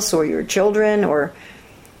spouse or your children or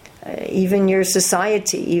even your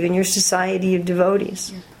society of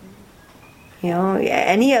devotees.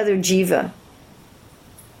 Any other jiva.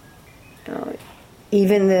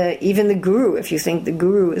 Even the guru, if you think the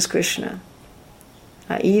guru is Krishna.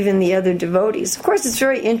 Even the other devotees. Of course, it's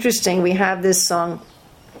very interesting. We have this song,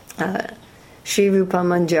 Sri Rupa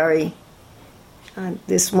Manjari,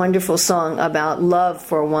 this wonderful song about love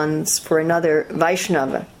for another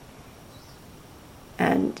Vaishnava.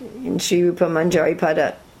 And in Sri Rupa Manjari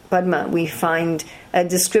Padma, we find a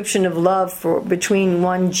description of love between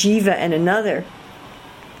one jiva and another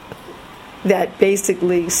that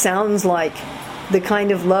basically sounds like the kind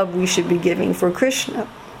of love we should be giving for Krishna.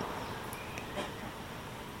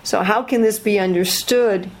 So how can this be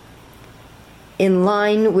understood in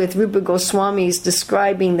line with Rupa Goswami's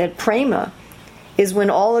describing that prema is when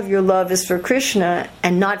all of your love is for Krishna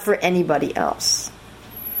and not for anybody else?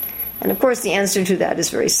 And of course the answer to that is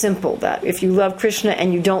very simple, that if you love Krishna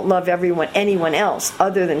and you don't love anyone else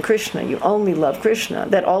other than Krishna, you only love Krishna,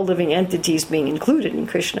 that all living entities being included in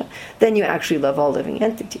Krishna, then you actually love all living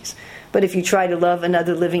entities. But if you try to love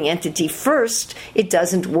another living entity first, it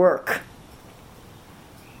doesn't work.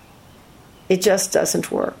 It just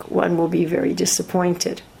doesn't work. One will be very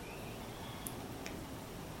disappointed.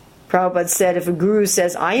 Prabhupada said, if a guru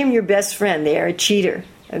says, I am your best friend, they are a cheater.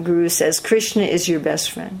 A guru says, Krishna is your best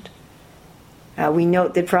friend. We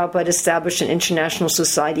note that Prabhupada established an international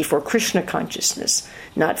society for Krishna consciousness,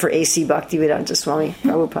 not for A.C. Bhaktivedanta Swami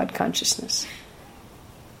Prabhupada consciousness.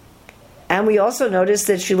 And we also notice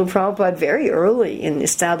that Srila Prabhupada, very early in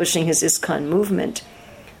establishing his ISKCON movement,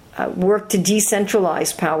 worked to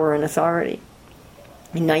decentralize power and authority.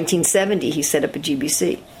 In 1970, he set up a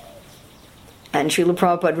GBC. And Srila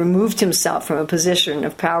Prabhupada removed himself from a position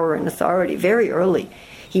of power and authority very early.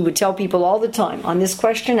 He would tell people all the time, on this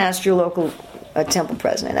question, ask your local temple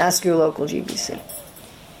president, ask your local GBC.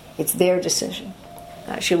 It's their decision.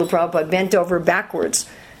 Srila Prabhupada bent over backwards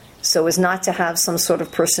so as not to have some sort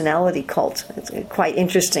of personality cult. It's quite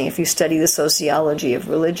interesting if you study the sociology of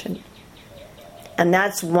religion. And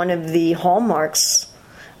that's one of the hallmarks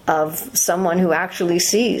of someone who actually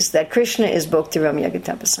sees that Krishna is Bhaktiram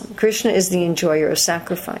Yagatapasam. Krishna is the enjoyer of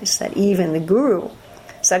sacrifice, that even the guru,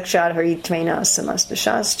 Sakshat Haritvena Samasta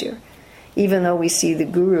Shastir, even though we see the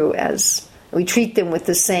guru as, we treat them with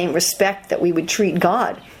the same respect that we would treat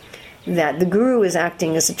God, that the guru is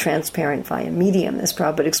acting as a transparent via medium, as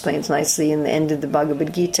Prabhupada explains nicely in the end of the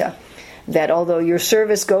Bhagavad Gita, that although your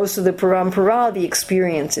service goes to the parampara, the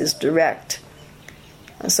experience is direct.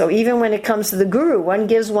 So even when it comes to the guru, one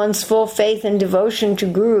gives one's full faith and devotion to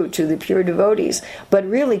guru, to the pure devotees, but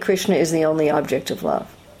really Krishna is the only object of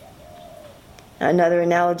love. Another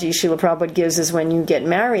analogy Srila Prabhupada gives is when you get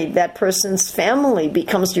married, that person's family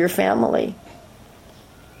becomes your family.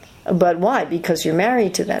 But why? Because you're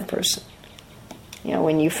married to that person. You know,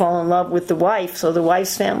 when you fall in love with the wife, so the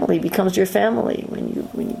wife's family becomes your family. When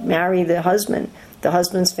you marry the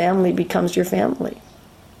husband's family becomes your family.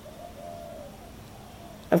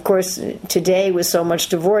 Of course, today with so much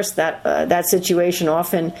divorce, that situation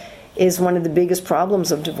often is one of the biggest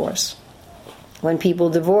problems of divorce. When people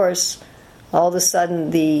divorce, all of a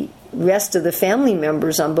sudden the rest of the family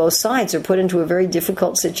members on both sides are put into a very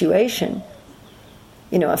difficult situation.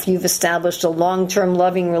 You know, if you've established a long-term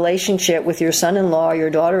loving relationship with your son-in-law or your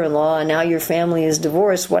daughter-in-law, and now your family is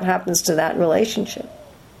divorced, what happens to that relationship?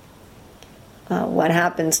 What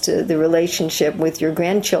happens to the relationship with your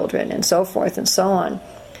grandchildren, and so forth and so on?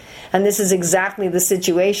 And this is exactly the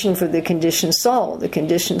situation for the conditioned soul. The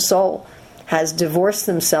conditioned soul has divorced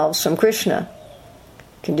themselves from Krishna.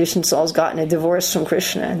 Conditioned soul's gotten a divorce from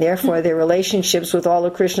Krishna, and therefore their relationships with all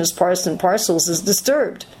of Krishna's parts and parcels is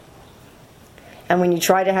disturbed. And when you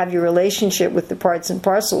try to have your relationship with the parts and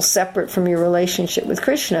parcels separate from your relationship with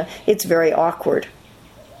Krishna, it's very awkward.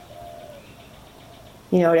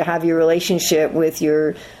 You know, to have your relationship with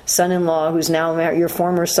your son-in-law who's now married, your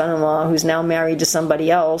former son-in-law who's now married to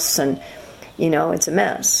somebody else, and, you know, it's a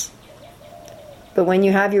mess. But when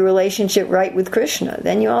you have your relationship right with Krishna,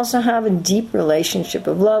 then you also have a deep relationship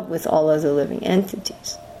of love with all other living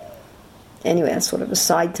entities. Anyway, that's sort of a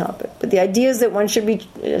side topic. But the idea is that one should be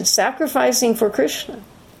sacrificing for Krishna.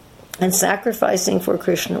 And sacrificing for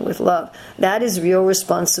Krishna with love. That is real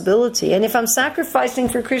responsibility. And if I'm sacrificing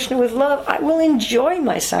for Krishna with love, I will enjoy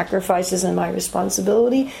my sacrifices and my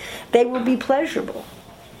responsibility. They will be pleasurable.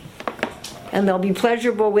 And they'll be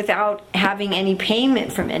pleasurable without having any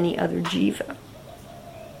payment from any other jiva.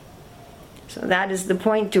 So that is the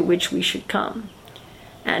point to which we should come.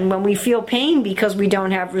 And when we feel pain because we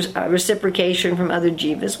don't have reciprocation from other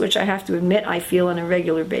jivas, which I have to admit I feel on a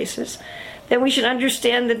regular basis, then we should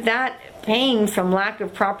understand that pain from lack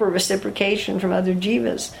of proper reciprocation from other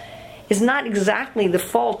jivas is not exactly the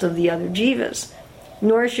fault of the other jivas.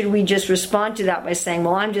 Nor should we just respond to that by saying,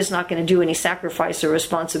 well, I'm just not going to do any sacrifice or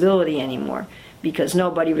responsibility anymore because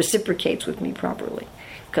nobody reciprocates with me properly.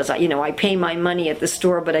 Because I pay my money at the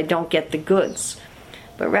store, but I don't get the goods.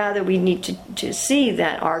 But rather we need to see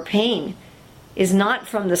that our pain is not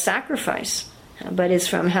from the sacrifice, but it's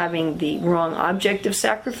from having the wrong object of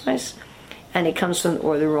sacrifice and it comes from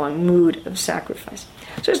the wrong mood of sacrifice.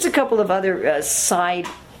 So just a couple of other side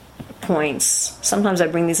points. Sometimes I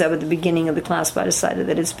bring these up at the beginning of the class, but I decided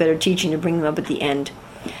that it's better teaching to bring them up at the end.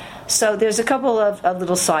 So there's a couple of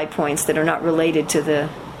little side points that are not related to the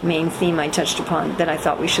main theme I touched upon that I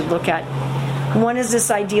thought we should look at. One is this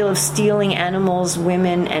ideal of stealing animals,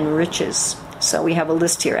 women, and riches. So we have a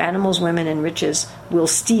list here. Animals, women, and riches will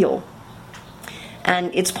steal.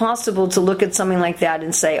 And it's possible to look at something like that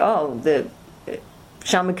and say, oh, the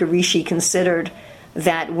Shamaka Rishi considered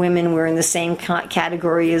that women were in the same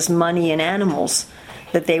category as money and animals,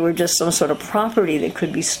 that they were just some sort of property that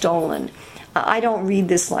could be stolen. I don't read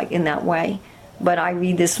this like in that way, but I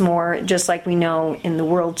read this more just like we know in the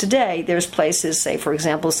world today. There's places, say for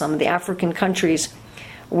example, some of the African countries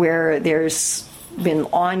where there's been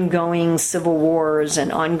ongoing civil wars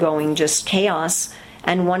and ongoing just chaos,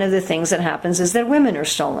 and one of the things that happens is that women are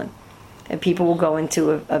stolen. And people will go into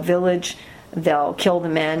a village, they'll kill the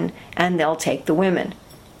men, and they'll take the women.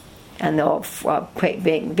 And they'll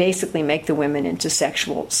basically make the women into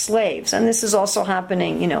sexual slaves. And this is also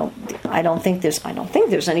happening, I don't think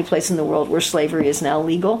there's any place in the world where slavery is now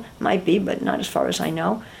legal. Might be, but not as far as I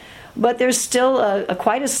know. But there's still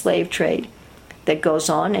quite a slave trade that goes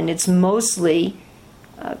on, and it's mostly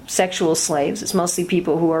sexual slaves. It's mostly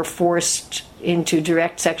people who are forced into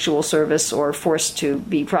direct sexual service or forced to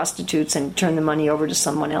be prostitutes and turn the money over to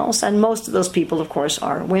someone else. And most of those people, of course,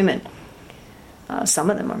 are women. Some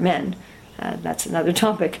of them are men. That's another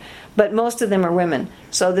topic. But most of them are women.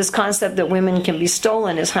 So this concept that women can be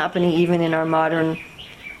stolen is happening even in our modern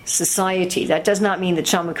society. That does not mean that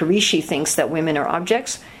Shamaka Rishi thinks that women are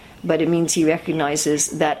objects, but it means he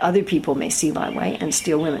recognizes that other people may see that way and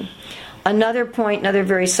steal women. Another point, another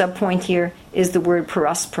very sub-point here, is the word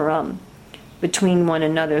parasparam, between one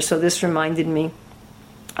another. So this reminded me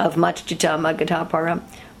of Machchita Magadha Param,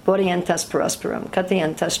 Bodhayantas Parasparam,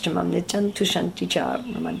 Kathayantas Chamam Nityam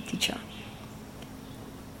Tushanticha Ramanticha.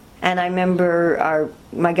 And I remember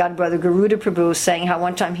my god brother Garuda Prabhu saying how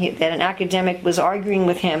one time that an academic was arguing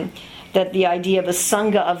with him that the idea of a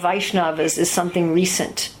Sangha of Vaishnavas is something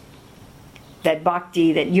recent. That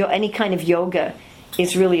bhakti, that any kind of yoga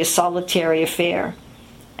is really a solitary affair.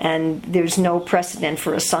 And there's no precedent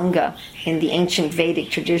for a Sangha in the ancient Vedic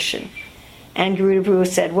tradition. And Garuda Prabhu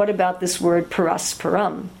said, what about this word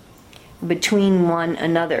parasparam, between one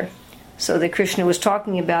another? So that Krishna was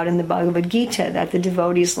talking about in the Bhagavad Gita, that the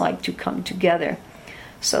devotees like to come together.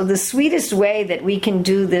 So the sweetest way that we can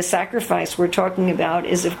do this sacrifice we're talking about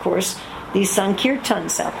is, of course, the Sankirtan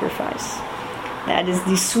sacrifice. That is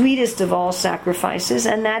the sweetest of all sacrifices,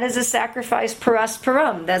 and that is a sacrifice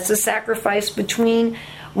parasparam. That's a sacrifice between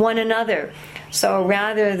one another. So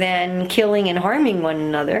rather than killing and harming one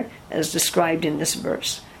another, as described in this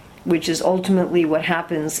verse, which is ultimately what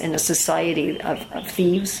happens in a society of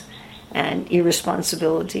thieves and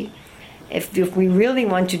irresponsibility, if we really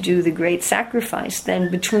want to do the great sacrifice, then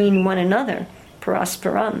between one another,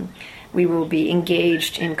 parasparam, we will be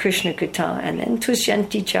engaged in Krishna Katha, and then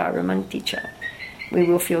tushyanticha ramanticha. We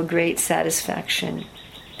will feel great satisfaction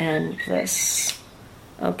and bliss.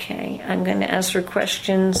 Okay, I'm going to ask for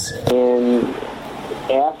questions. And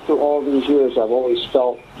after all these years, I've always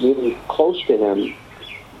felt really close to him,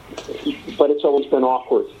 but it's always been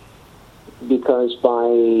awkward, because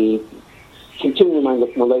by continuing my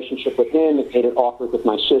relationship with him, it made it awkward with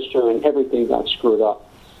my sister, and everything got screwed up.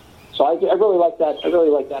 So I really like that. I really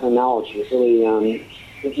like that analogy. It really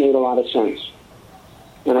it made a lot of sense.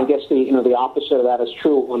 And I guess the opposite of that is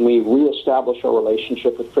true. When we reestablish our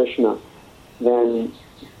relationship with Krishna, then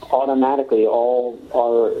automatically all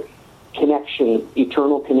our connection,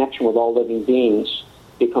 eternal connection with all living beings,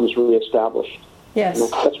 becomes reestablished. Yes.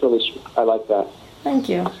 And that's really sweet. I like that. Thank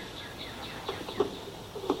you.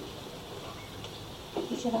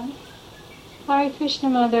 Is it on? Hare Krishna,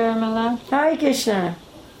 Mother Amala. Hare Krishna.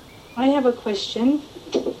 I have a question.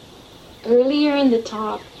 Earlier in the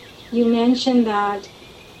talk, you mentioned that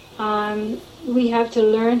we have to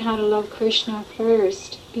learn how to love Krishna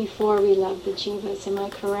first before we love the jivas. Am I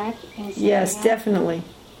correct in saying Yes, that? definitely.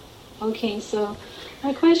 Okay, so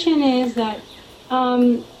my question is that,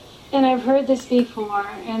 and I've heard this before,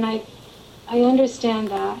 and I understand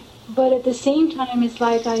that, but at the same time, it's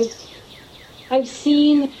like I've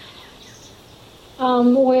seen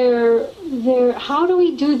where how do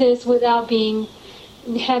we do this without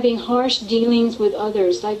having harsh dealings with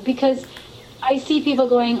others? Like, because I see people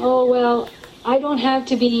going, oh, well, I don't have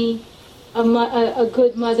to be a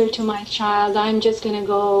good mother to my child. I'm just going to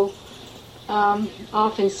go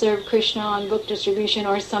off and serve Krishna on book distribution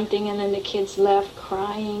or something, and then the kids left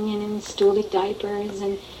crying and in stooly diapers,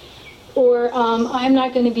 or I'm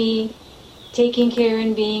not going to be taking care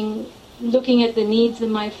and looking at the needs of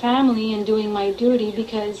my family and doing my duty,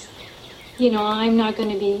 because, I'm not going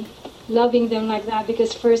to be loving them like that,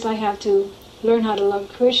 because first I have to learn how to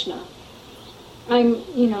love Krishna.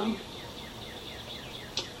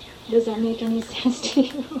 Does that make any sense to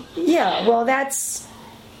you? Yeah, well, that's...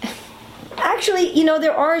 Actually,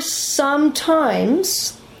 there are some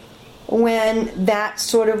times when that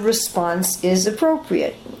sort of response is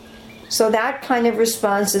appropriate. So that kind of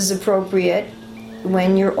response is appropriate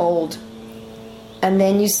when you're old. And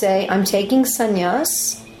then you say, I'm taking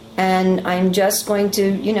sannyas, and I'm just going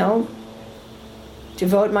to,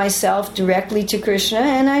 devote myself directly to Krishna,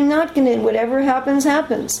 and I'm not going to, whatever happens,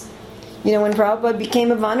 happens. When Prabhupada became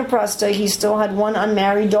a Vanaprastha, he still had one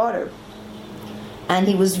unmarried daughter. And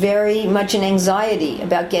he was very much in anxiety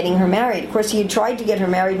about getting her married. Of course, he had tried to get her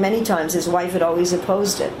married many times. His wife had always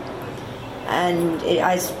opposed it. And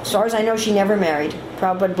as far as I know, she never married.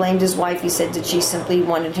 Prabhupada blamed his wife. He said that she simply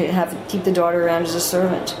wanted to keep the daughter around as a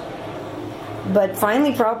servant. But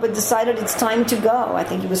finally, Prabhupada decided it's time to go. I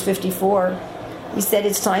think he was 54. He said,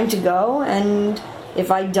 it's time to go, and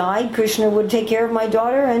if I died, Krishna would take care of my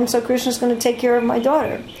daughter, and so Krishna's going to take care of my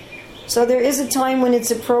daughter. So there is a time when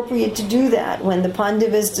it's appropriate to do that, when the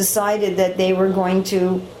Pandavas decided that they were going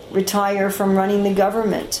to retire from running the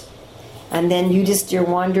government. And then Yudhisthira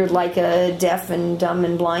wandered like a deaf and dumb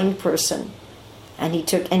and blind person. And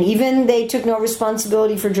they took no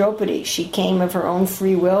responsibility for Draupadi. She came of her own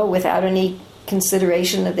free will without any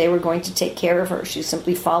consideration that they were going to take care of her. She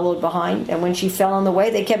simply followed behind, and when she fell on the way,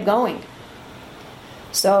 they kept going.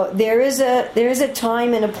 So there is a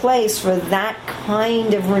time and a place for that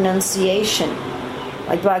kind of renunciation.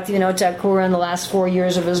 Like Bhaktivinoda Thakur in the last 4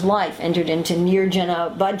 years of his life entered into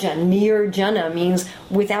Nirjana Bhajan. Nirjana means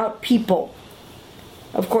without people.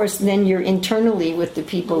 Of course, then you're internally with the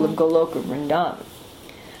people of Goloka Vrindavan.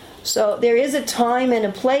 So there is a time and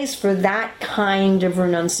a place for that kind of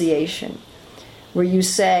renunciation, where you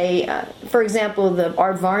say, for example,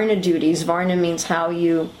 our Varna duties. Varna means how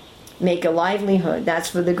you make a livelihood. That's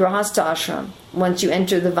for the Grahastha ashram. Once you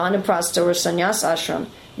enter the Vanaprastha or Sannyas ashram,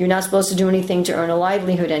 you're not supposed to do anything to earn a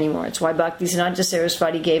livelihood anymore. It's why Bhaktisiddhanta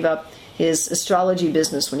Saraswati gave up his astrology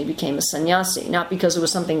business when he became a sannyasi. Not because there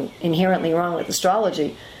was something inherently wrong with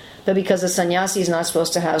astrology, but because a sannyasi is not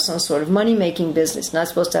supposed to have some sort of money-making business, not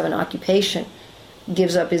supposed to have an occupation. He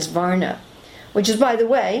gives up his Varna. Which is, by the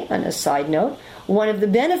way, on a side note, one of the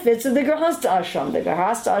benefits of the Grahastha ashram. The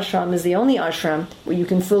Grahastha ashram is the only ashram where you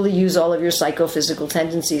can fully use all of your psychophysical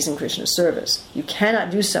tendencies in Krishna's service. You cannot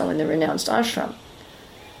do so in the renounced ashram.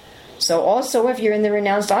 So also, if you're in the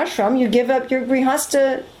renounced ashram, you give up your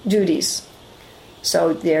Grihastha duties.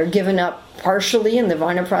 So they're given up partially in the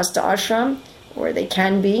Vanaprastha ashram, where they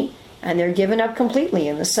can be, and they're given up completely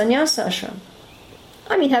in the Sannyasa ashram.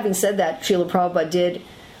 Having said that, Srila Prabhupada did,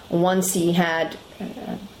 once he had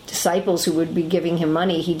disciples who would be giving him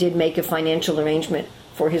money, he did make a financial arrangement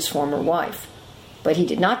for his former wife. But he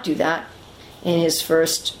did not do that. In his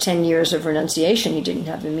first 10 years of renunciation, he didn't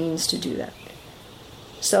have the means to do that.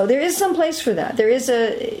 So there is some place for that.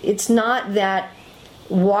 It's not that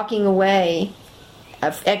walking away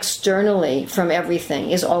externally from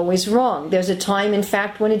everything is always wrong. There's a time, in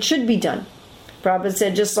fact, when it should be done. Prabhupada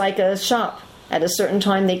said, just like a shop, at a certain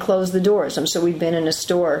time they close the doors. So we've been in a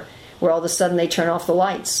store where all of a sudden they turn off the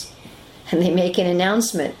lights and they make an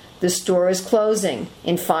announcement. The store is closing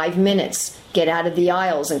in 5 minutes. Get out of the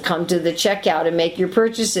aisles and come to the checkout and make your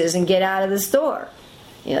purchases and get out of the store.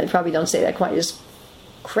 They probably don't say that quite as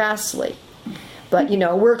crassly. But,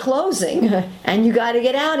 we're closing and you got to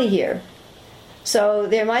get out of here. So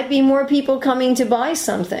there might be more people coming to buy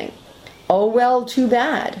something. Oh, well, too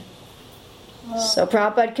bad. So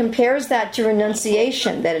Prabhupada compares that to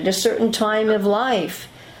renunciation, that at a certain time of life,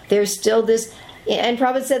 there's still this... And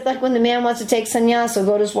Prabhupada said, like when the man wants to take sannyas, he'll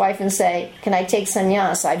go to his wife and say, can I take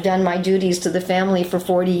sannyas? I've done my duties to the family for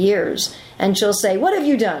 40 years. And she'll say, what have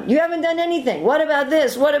you done? You haven't done anything. What about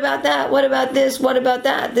this? What about that? What about this? What about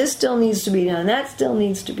that? This still needs to be done. That still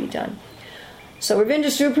needs to be done. So Ravindra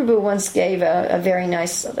Suprabhu once gave a very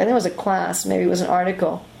nice, I think it was a class, maybe it was an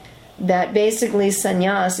article, that basically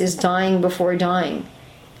sannyas is dying before dying.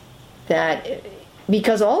 That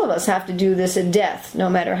because all of us have to do this at death, no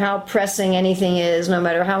matter how pressing anything is, no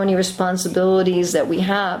matter how many responsibilities that we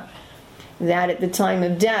have, that at the time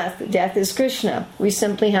of death, death is Krishna. We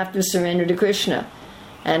simply have to surrender to Krishna.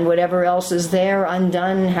 And whatever else is there,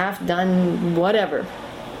 undone, half done, whatever.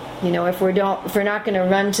 If we're not going to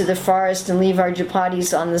run to the forest and leave our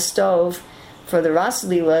japatis on the stove for the Ras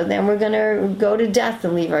Leela, then we're going to go to death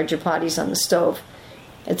and leave our japatis on the stove.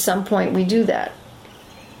 At some point we do that.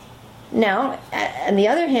 Now, on the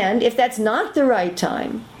other hand, if that's not the right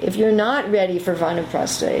time, if you're not ready for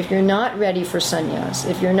vanaprastha, if you're not ready for sannyas,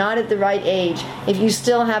 if you're not at the right age, if you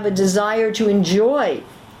still have a desire to enjoy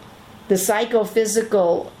the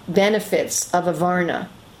psychophysical benefits of a varna,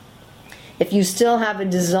 if you still have a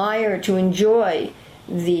desire to enjoy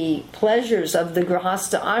the pleasures of the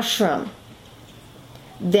grihastha ashram,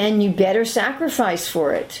 then you better sacrifice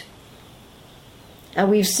for it. And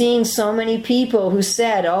we've seen so many people who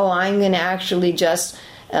said, oh, I'm going to actually just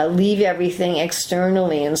leave everything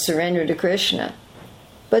externally and surrender to Krishna.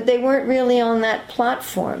 But they weren't really on that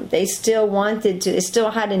platform. They still they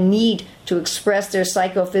still had a need to express their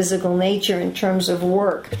psychophysical nature in terms of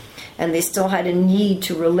work. And they still had a need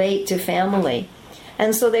to relate to family.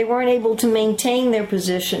 And so they weren't able to maintain their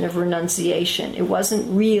position of renunciation. It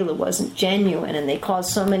wasn't real, it wasn't genuine, and they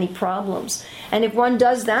caused so many problems. And if one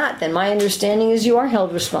does that, then my understanding is you are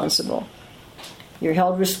held responsible. You're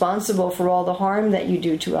held responsible for all the harm that you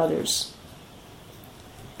do to others.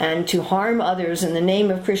 And to harm others in the name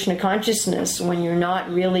of Krishna consciousness when you're not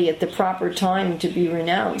really at the proper time to be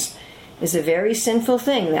renounced is a very sinful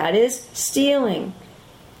thing. That is stealing.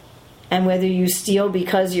 And whether you steal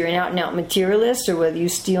because you're an out-and-out materialist or whether you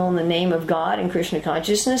steal in the name of God and Krishna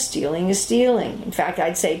consciousness, stealing is stealing. In fact,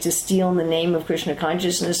 I'd say to steal in the name of Krishna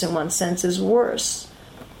consciousness in one sense is worse.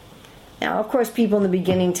 Now, of course, people in the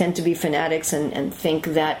beginning tend to be fanatics and think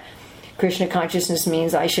that Krishna consciousness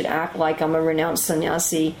means I should act like I'm a renounced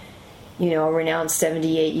sannyasi, a renounced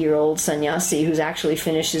 78-year-old sannyasi who's actually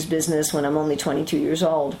finished his business when I'm only 22 years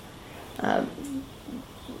old.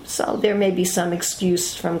 So there may be some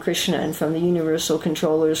excuse from Krishna and from the universal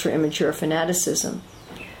controllers for immature fanaticism.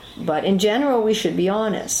 But in general, we should be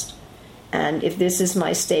honest. And if this is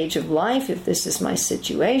my stage of life, if this is my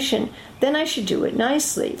situation, then I should do it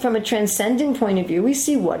nicely. From a transcendent point of view, we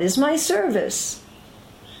see what is my service.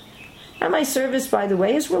 And my service, by the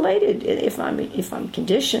way, is related, if I'm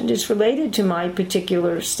conditioned, it's related to my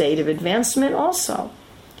particular state of advancement also.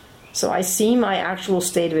 So I see my actual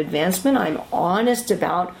state of advancement, I'm honest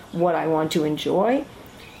about what I want to enjoy,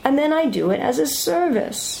 and then I do it as a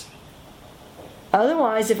service.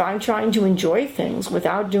 Otherwise, if I'm trying to enjoy things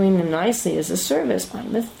without doing them nicely as a service,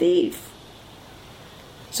 I'm a thief.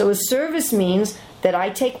 So a service means that I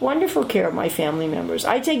take wonderful care of my family members.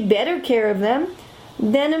 I take better care of them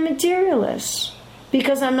than a materialist,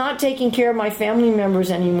 because I'm not taking care of my family members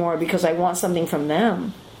anymore because I want something from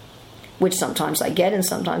them, which sometimes I get and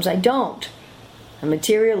sometimes I don't. A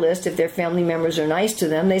materialist, if their family members are nice to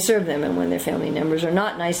them, they serve them. And when their family members are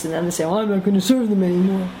not nice to them, they say, oh, I'm not going to serve them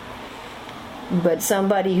anymore. But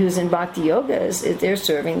somebody who's in Bhakti Yoga, if they're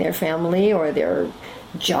serving their family or their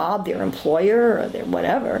job, their employer, or their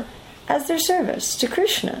whatever, as their service to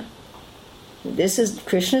Krishna.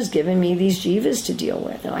 Krishna's given me these jivas to deal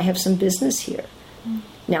with, and I have some business here.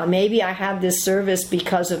 Now, maybe I have this service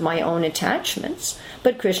because of my own attachments,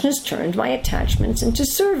 but Krishna's turned my attachments into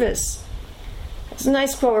service. It's a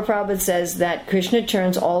nice quote where Prabhupada says that Krishna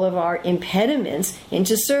turns all of our impediments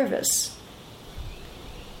into service.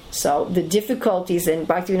 So the difficulties, and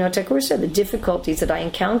Bhaktivinoda Thakur said, the difficulties that I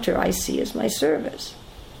encounter, I see as my service.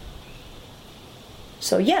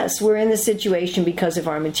 So yes, we're in this situation because of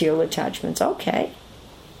our material attachments. Okay.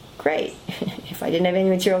 Great. If I didn't have any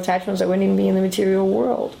material attachments, I wouldn't even be in the material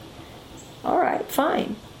world. All right,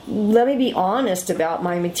 fine. Let me be honest about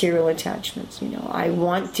my material attachments. I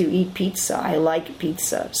want to eat pizza. I like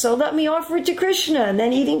pizza. So let me offer it to Krishna, and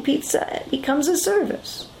then eating pizza becomes a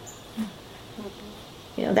service.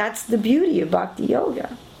 That's the beauty of Bhakti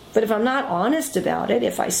Yoga. But if I'm not honest about it,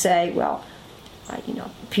 if I say, well,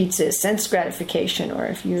 pizza is sense gratification, or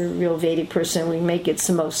if you're a real Vedic person, we make it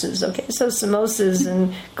samosas. Okay, so samosas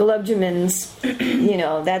and gulab jamins,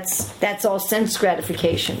 that's all sense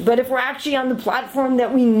gratification. But if we're actually on the platform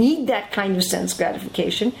that we need that kind of sense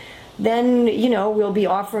gratification, then, we'll be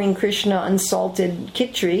offering Krishna unsalted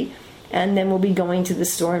khichdi, and then we'll be going to the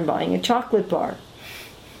store and buying a chocolate bar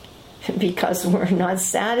because we're not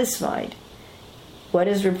satisfied. What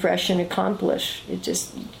does repression accomplish? It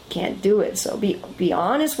just can't do it. So be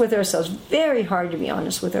honest with ourselves. Very hard to be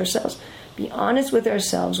honest with ourselves. Be honest with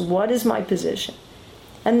ourselves. What is my position?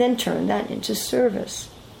 And then turn that into service.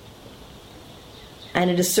 And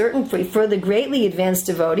at a certain point, for the greatly advanced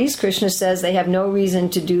devotees, Krishna says they have no reason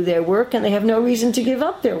to do their work and they have no reason to give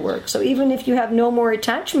up their work. So even if you have no more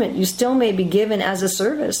attachment, you still may be given as a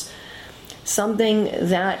service something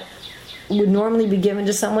that would normally be given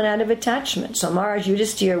to someone out of attachment. So Maharaj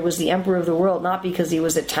Yudhisthira was the emperor of the world, not because he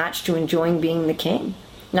was attached to enjoying being the king,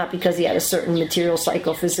 not because he had a certain material,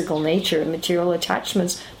 psychophysical nature and material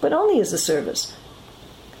attachments, but only as a service.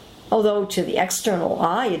 Although to the external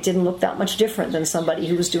eye, it didn't look that much different than somebody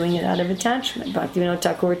who was doing it out of attachment. Bhaktivinoda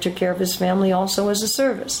Thakur took care of his family also as a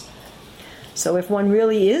service. So if one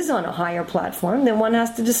really is on a higher platform, then one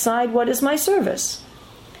has to decide, what is my service?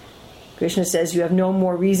 Krishna says you have no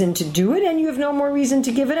more reason to do it and you have no more reason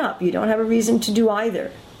to give it up. You don't have a reason to do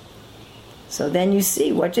either. So then you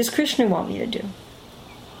see, what does Krishna want me to do?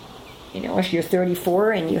 You know, if you're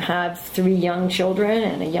 34 and you have 3 young children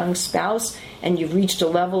and a young spouse, and you've reached a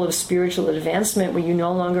level of spiritual advancement where you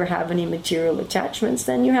no longer have any material attachments,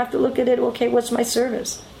 then you have to look at it, okay, what's my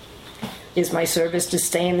service? Is my service to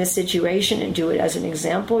stay in this situation and do it as an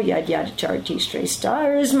example, yad yad charti shrestha,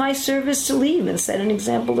 or is my service to leave and set an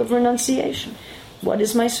example of renunciation? What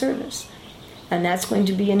is my service? And that's going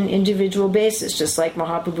to be in an individual basis, just like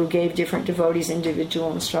Mahaprabhu gave different devotees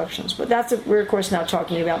individual instructions. But we're of course now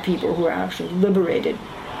talking about people who are actually liberated.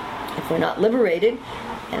 If we're not liberated,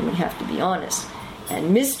 then we have to be honest.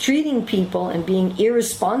 And mistreating people and being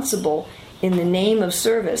irresponsible in the name of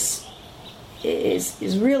service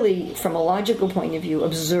is really, from a logical point of view,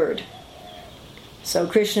 absurd. So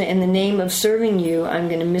Krishna, in the name of serving you, I'm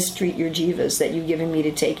going to mistreat your jivas that you've given me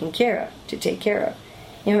to take care of.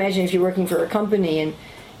 You imagine if you're working for a company and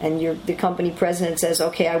the company president says,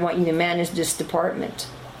 okay, I want you to manage this department.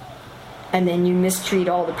 And then you mistreat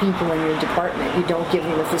all the people in your department. You don't give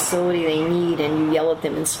them the facility they need and you yell at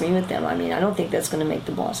them and scream at them. I mean, I don't think that's going to make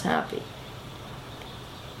the boss happy.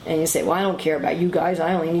 And you say, well, I don't care about you guys.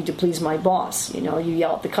 I only need to please my boss. You know, you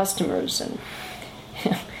yell at the customers and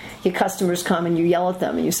your customers come and you yell at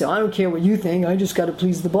them and you say, I don't care what you think. I just got to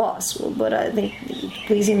please the boss. Well, but I think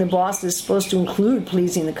pleasing the boss is supposed to include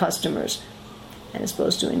pleasing the customers. And it's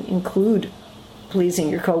supposed to include pleasing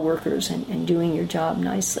your co-workers and doing your job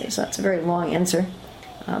nicely. So that's a very long answer.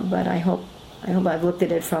 But I hope I've looked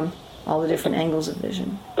at it from all the different angles of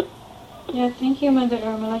vision. Yeah, thank you, Mother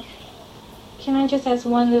Urmila. Can I just ask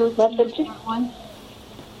one little one?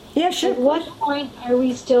 Yeah, sure. At what point are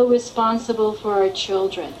we still responsible for our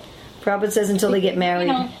children? Prabhupada says until they get married.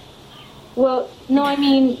 You know, well, no, I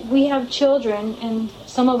mean, we have children, and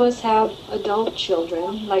some of us have adult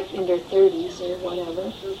children, like in their 30s or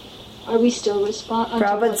whatever. Are we still responsible?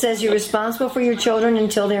 Prabhupada says you're responsible for your children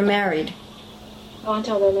until they're married. Oh,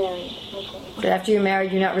 until they're married. Okay. But after you're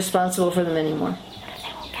married, you're not responsible for them anymore.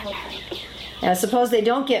 Now, suppose they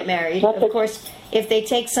don't get married. Of course, if they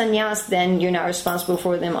take sannyas, then you're not responsible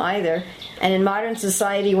for them either. And in modern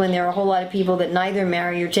society, when there are a whole lot of people that neither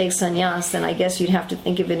marry or take sannyas, then I guess you'd have to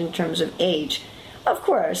think of it in terms of age. Of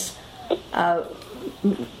course,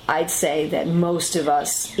 I'd say that most of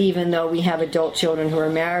us, even though we have adult children who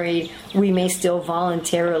are married, we may still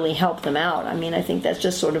voluntarily help them out. I mean, I think that's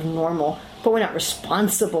just sort of normal. But we're not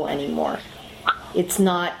responsible anymore. It's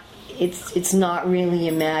not really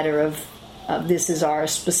a matter of this is our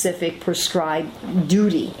specific prescribed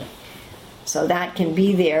duty. So that can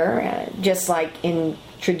be there, just like in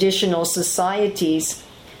traditional societies,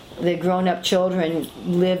 the grown-up children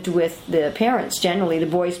lived with the parents, generally the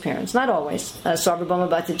boy's parents, not always. Sarvabhauma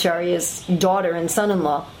Bhattacharya's daughter and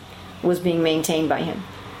son-in-law was being maintained by him.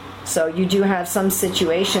 So you do have some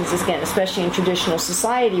situations, again, especially in traditional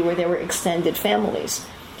society, where there were extended families.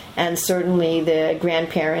 And certainly the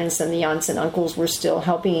grandparents and the aunts and uncles were still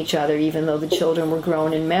helping each other, even though the children were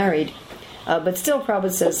grown and married. But still,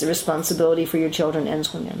 Prabhupada says the responsibility for your children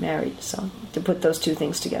ends when they're married. So to put those two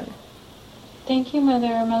things together. Thank you, Mother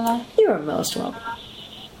Urmila. You are most welcome.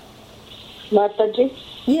 Mataji?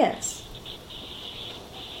 Yes.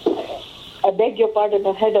 I beg your pardon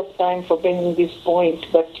ahead of time for bringing this point,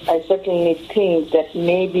 but I certainly think that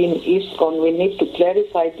maybe in ISKCON we need to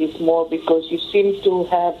clarify this more, because you seem to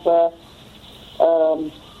have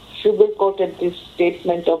sugar-coated this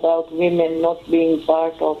statement about women not being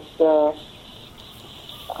part of the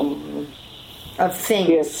things.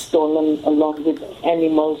 Yes, stolen along with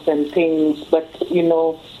animals and things, but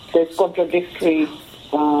there's contradictory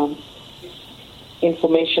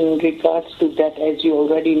information in regards to that, as you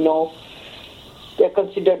already know.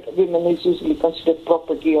 Women is usually considered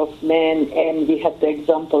property of men, and we have the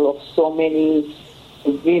example of so many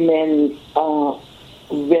women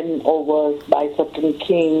won over by certain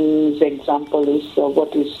kings. Example is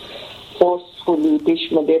what is forcefully,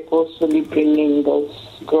 Bhishma Dev forcefully bringing those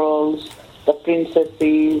girls, the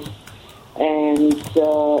princesses, and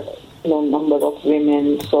number of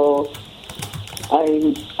women. So I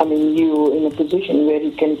mean, you in a position where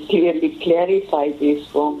you can clearly clarify this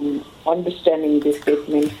from understanding this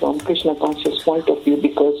statement from Krishna conscious point of view,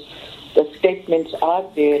 because the statements are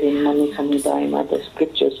there in Manu Samhita and other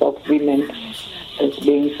scriptures of women as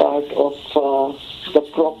being part of the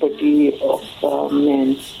property of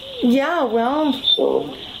men. Yeah, well,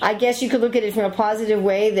 I guess you could look at it from a positive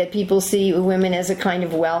way, that people see women as a kind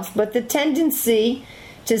of wealth. But the tendency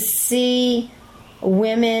to see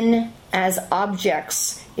women as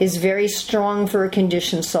objects is very strong for a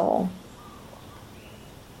conditioned soul.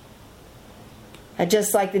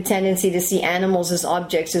 Just like the tendency to see animals as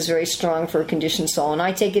objects is very strong for a conditioned soul. And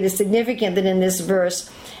I take it as significant that in this verse,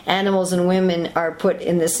 animals and women are put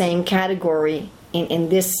in the same category in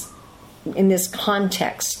this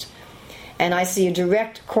context. And I see a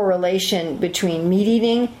direct correlation between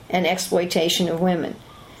meat-eating and exploitation of women.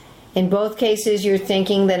 In both cases, you're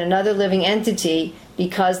thinking that another living entity,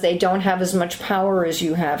 because they don't have as much power as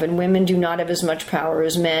you have, and women do not have as much power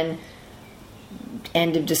as men,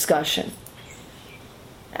 end of discussion.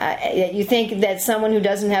 You think that someone who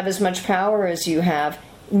doesn't have as much power as you have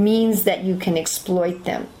means that you can exploit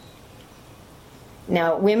them.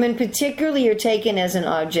 Now, women particularly are taken as an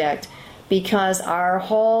object because our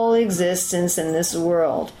whole existence in this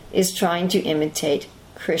world is trying to imitate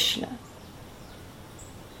Krishna.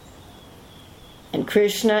 And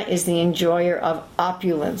Krishna is the enjoyer of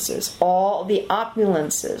opulences. All the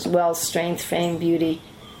opulences, wealth, strength, fame, beauty,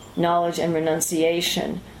 knowledge, and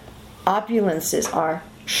renunciation. Opulences are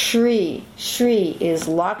Shri. Shri is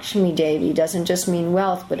Lakshmi Devi. Doesn't just mean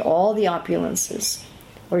wealth, but all the opulences.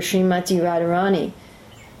 Or Srimati Radharani.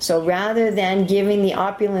 So rather than giving the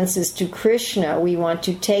opulences to Krishna, we want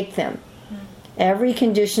to take them. Every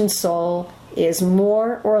conditioned soul is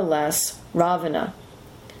more or less Ravana.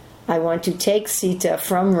 I want to take Sita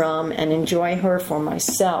from Ram and enjoy her for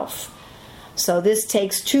myself. So this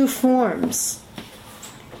takes two forms.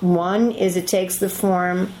 One is it takes the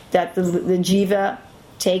form that the jiva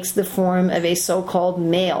takes the form of a so-called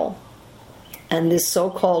male. And this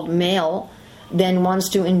so-called male then wants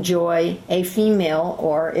to enjoy a female,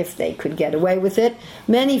 or if they could get away with it,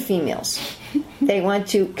 many females. They want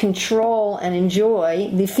to control and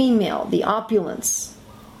enjoy the female, the opulence.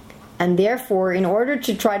 And therefore, in order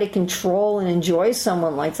to try to control and enjoy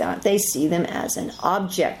someone like that, they see them as an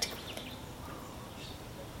object.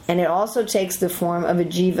 And it also takes the form of a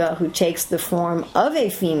jiva who takes the form of a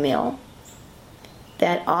female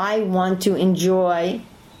that I want to enjoy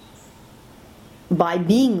by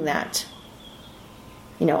being that.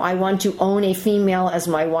 You know, I want to own a female as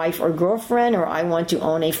my wife or girlfriend, or I want to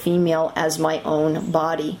own a female as my own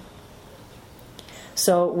body.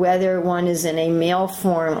 So whether one is in a male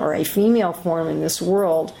form or a female form in this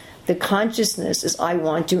world, the consciousness is I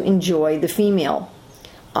want to enjoy the female.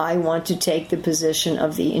 I want to take the position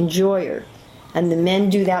of the enjoyer. And the men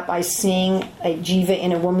do that by seeing a jiva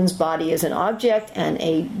in a woman's body as an object, and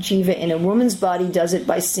a jiva in a woman's body does it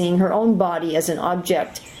by seeing her own body as an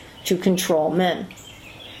object to control men.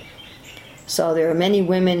 So there are many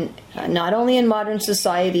women, not only in modern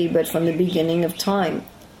society, but from the beginning of time,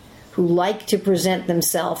 who like to present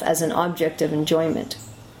themselves as an object of enjoyment.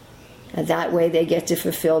 And that way they get to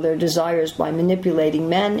fulfill their desires by manipulating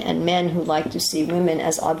men, and men who like to see women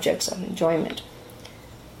as objects of enjoyment.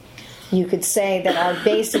 You could say that our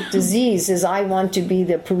basic disease is I want to be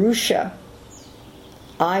the Purusha,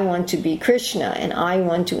 I want to be Krishna, and I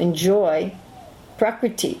want to enjoy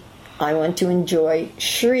Prakriti. I want to enjoy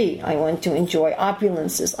Shri. I want to enjoy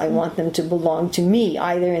opulences. I want them to belong to me,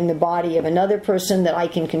 either in the body of another person that I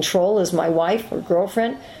can control as my wife or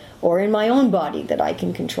girlfriend, or in my own body that I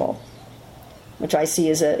can control, which I see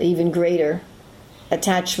as an even greater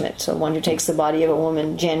attachment. So one who takes the body of a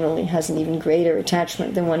woman generally has an even greater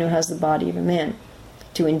attachment than one who has the body of a man.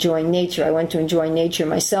 To enjoy nature, I want to enjoy nature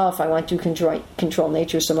myself. I want to control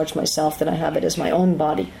nature so much myself that I have it as my own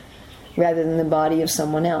body, rather than the body of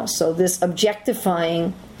someone else. So this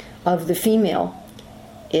objectifying of the female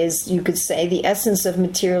is, you could say, the essence of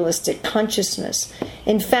materialistic consciousness.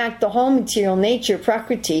 In fact, the whole material nature,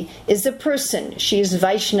 Prakriti, is a person. She is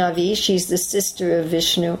Vaishnavi, she's the sister of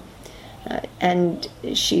Vishnu, and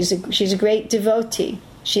she's a great devotee.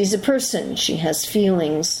 She's a person. She has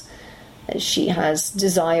feelings. She has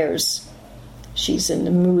desires. She's in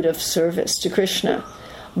the mood of service to Krishna.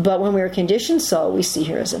 But when we're a conditioned soul, we see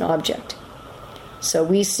her as an object. So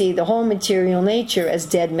we see the whole material nature as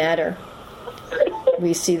dead matter.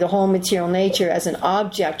 We see the whole material nature as an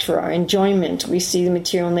object for our enjoyment. We see the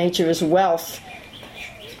material nature as wealth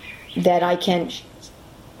that I can...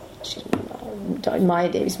 Maya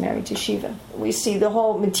Devi's married to Shiva. We see the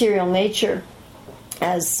whole material nature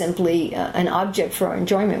as simply an object for our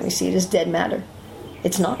enjoyment. We see it as dead matter.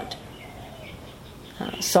 It's not.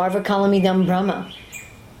 Sarva kalamidam Brahma.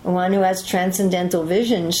 One who has transcendental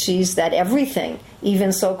vision sees that everything,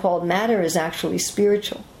 even so-called matter, is actually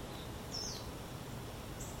spiritual.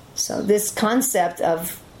 So this concept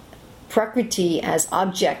of Prakriti as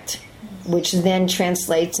object which then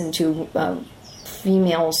translates into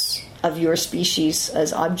females of your species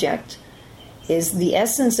as object, is the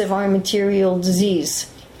essence of our material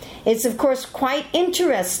disease. It's, of course, quite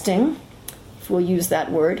interesting, if we'll use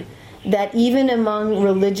that word, that even among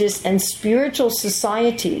religious and spiritual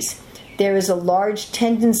societies, there is a large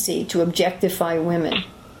tendency to objectify women.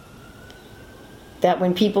 That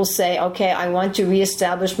when people say, okay, I want to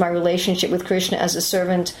reestablish my relationship with Krishna as a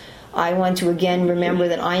servant, I want to again remember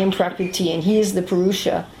that I am Prakriti and he is the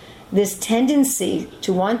Purusha, this tendency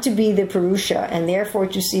to want to be the Purusha and therefore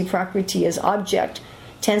to see Prakriti as object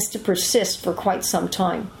tends to persist for quite some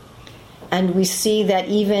time. And we see that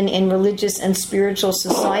even in religious and spiritual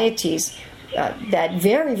societies, that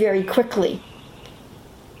very, very quickly,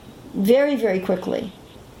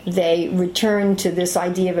 they return to this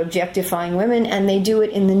idea of objectifying women, and they do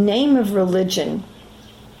it in the name of religion.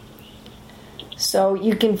 So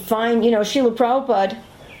you can find, Srila Prabhupada,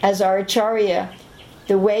 as our Acharya,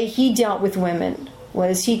 the way he dealt with women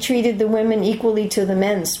was he treated the women equally to the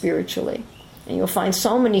men spiritually. And you'll find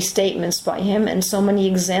so many statements by him and so many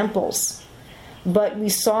examples. But we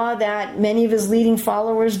saw that many of his leading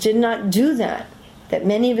followers did not do that. That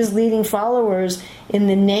many of his leading followers, in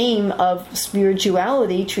the name of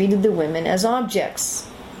spirituality, treated the women as objects.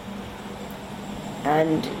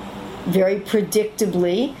 And very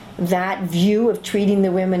predictably, that view of treating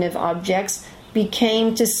the women as objects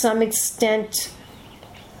became to some extent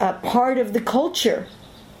part of the culture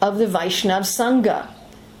of the Vaishnava Sangha.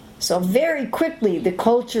 So very quickly, the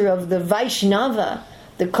culture of the Vaishnava,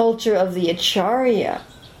 the culture of the Acharya,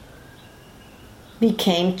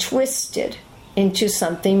 became twisted into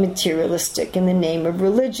something materialistic in the name of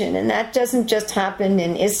religion. And that doesn't just happen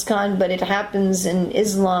in ISKCON, but it happens in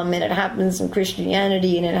Islam, and it happens in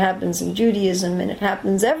Christianity, and it happens in Judaism, and it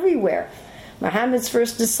happens everywhere. Muhammad's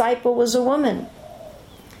first disciple was a woman.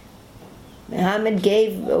 Muhammad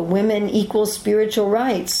gave women equal spiritual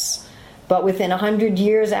rights, but within 100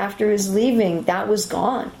 years after his leaving, that was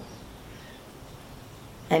gone.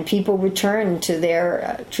 And people returned to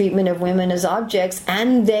their treatment of women as objects,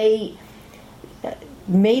 and they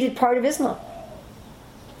made it part of Islam.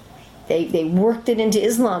 They worked it into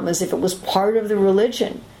Islam as if it was part of the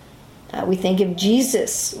religion. We think of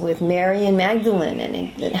Jesus with Mary and Magdalene,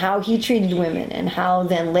 and how he treated women, and how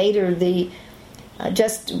then later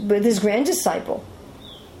just with his grand disciple,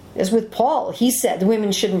 as with Paul, he said the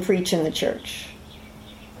women shouldn't preach in the church.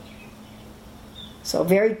 So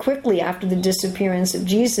very quickly after the disappearance of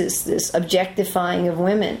Jesus, this objectifying of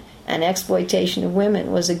women and exploitation of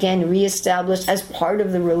women was again reestablished as part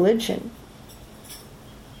of the religion.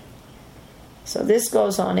 So this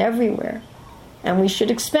goes on everywhere, and we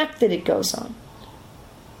should expect that it goes on.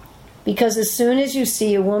 Because as soon as you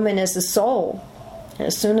see a woman as a soul,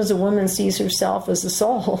 as soon as a woman sees herself as a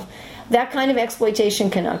soul, that kind of exploitation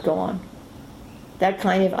cannot go on. That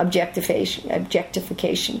kind of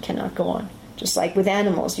objectification cannot go on. Just like with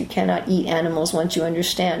animals, you cannot eat animals once you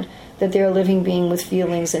understand that they're a living being with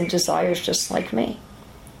feelings and desires just like me.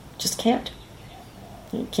 Just can't.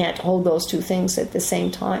 You can't hold those two things at the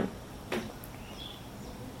same time.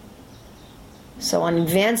 So on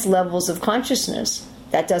advanced levels of consciousness,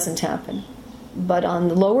 that doesn't happen. But on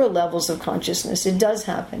the lower levels of consciousness, it does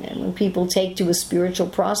happen. And when people take to a spiritual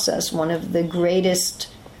process, one of the greatest,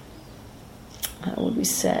 how would we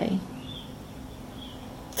say,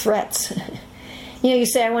 threats. You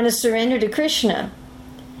say, I want to surrender to Krishna.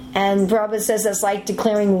 And Prabhupada says that's like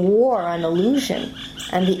declaring war on illusion.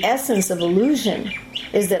 And the essence of illusion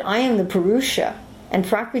is that I am the Purusha, and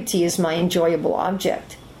Prakriti is my enjoyable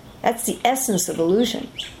object. That's the essence of illusion.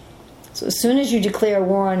 So as soon as you declare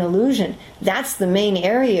war on illusion, that's the main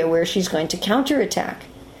area where she's going to counterattack.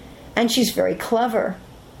 And she's very clever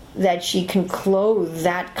that she can clothe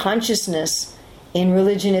that consciousness in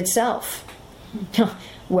religion itself.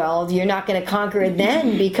 Well, you're not going to conquer it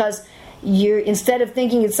then, because instead of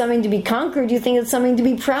thinking it's something to be conquered, you think it's something to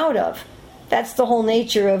be proud of. That's the whole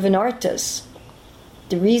nature of anarthas.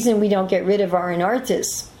 The reason we don't get rid of our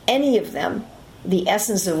anarthas, any of them, the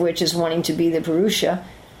essence of which is wanting to be the Purusha,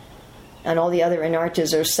 and all the other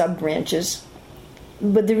anarthas are sub-branches.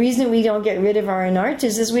 But the reason we don't get rid of our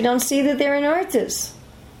anarthas is we don't see that they're anarthas.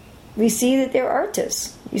 We see that they're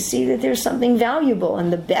arthas. We see that there's something valuable.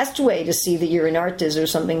 And the best way to see that your anarthas are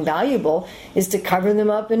something valuable is to cover them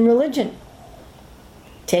up in religion.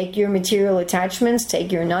 Take your material attachments,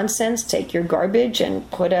 take your nonsense, take your garbage, and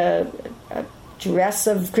put a dress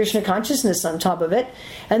of Krishna consciousness on top of it,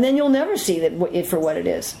 and then you'll never see it for what it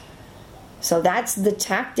is. So that's the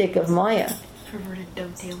tactic of Maya. Perverted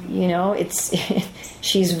dovetailing.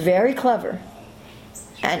 She's very clever.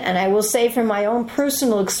 And I will say from my own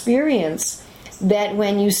personal experience that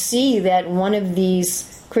when you see that one of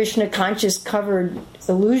these Krishna conscious covered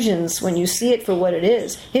illusions, when you see it for what it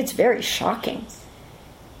is, it's very shocking.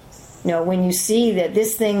 When you see that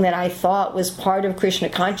this thing that I thought was part of Krishna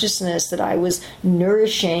consciousness, that I was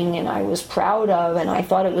nourishing and I was proud of, and I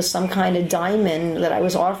thought it was some kind of diamond that I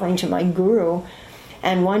was offering to my guru,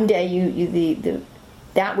 and one day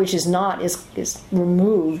that which is not is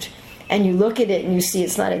removed, and you look at it and you see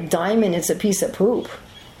it's not a diamond, it's a piece of poop.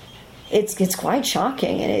 It's quite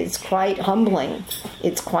shocking, and it's quite humbling.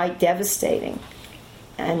 It's quite devastating.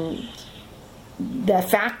 And the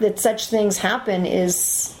fact that such things happen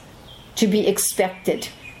is to be expected.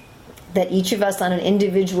 That each of us on an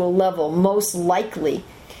individual level most likely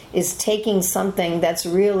is taking something that's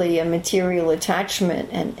really a material attachment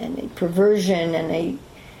and a perversion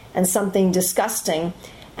and something disgusting,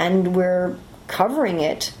 and we're covering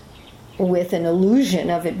it with an illusion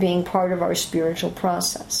of it being part of our spiritual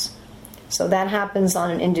process. So that happens on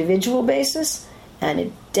an individual basis, and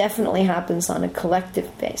it definitely happens on a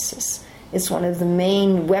collective basis. It's one of the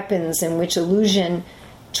main weapons in which illusion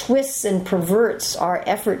twists and perverts our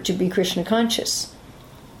effort to be Krishna conscious.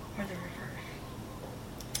 Or the reverse.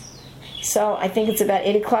 So I think it's about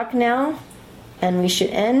 8 o'clock now, and we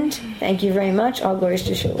should end. Thank you very much. All glories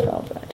to Srila Prabhupada.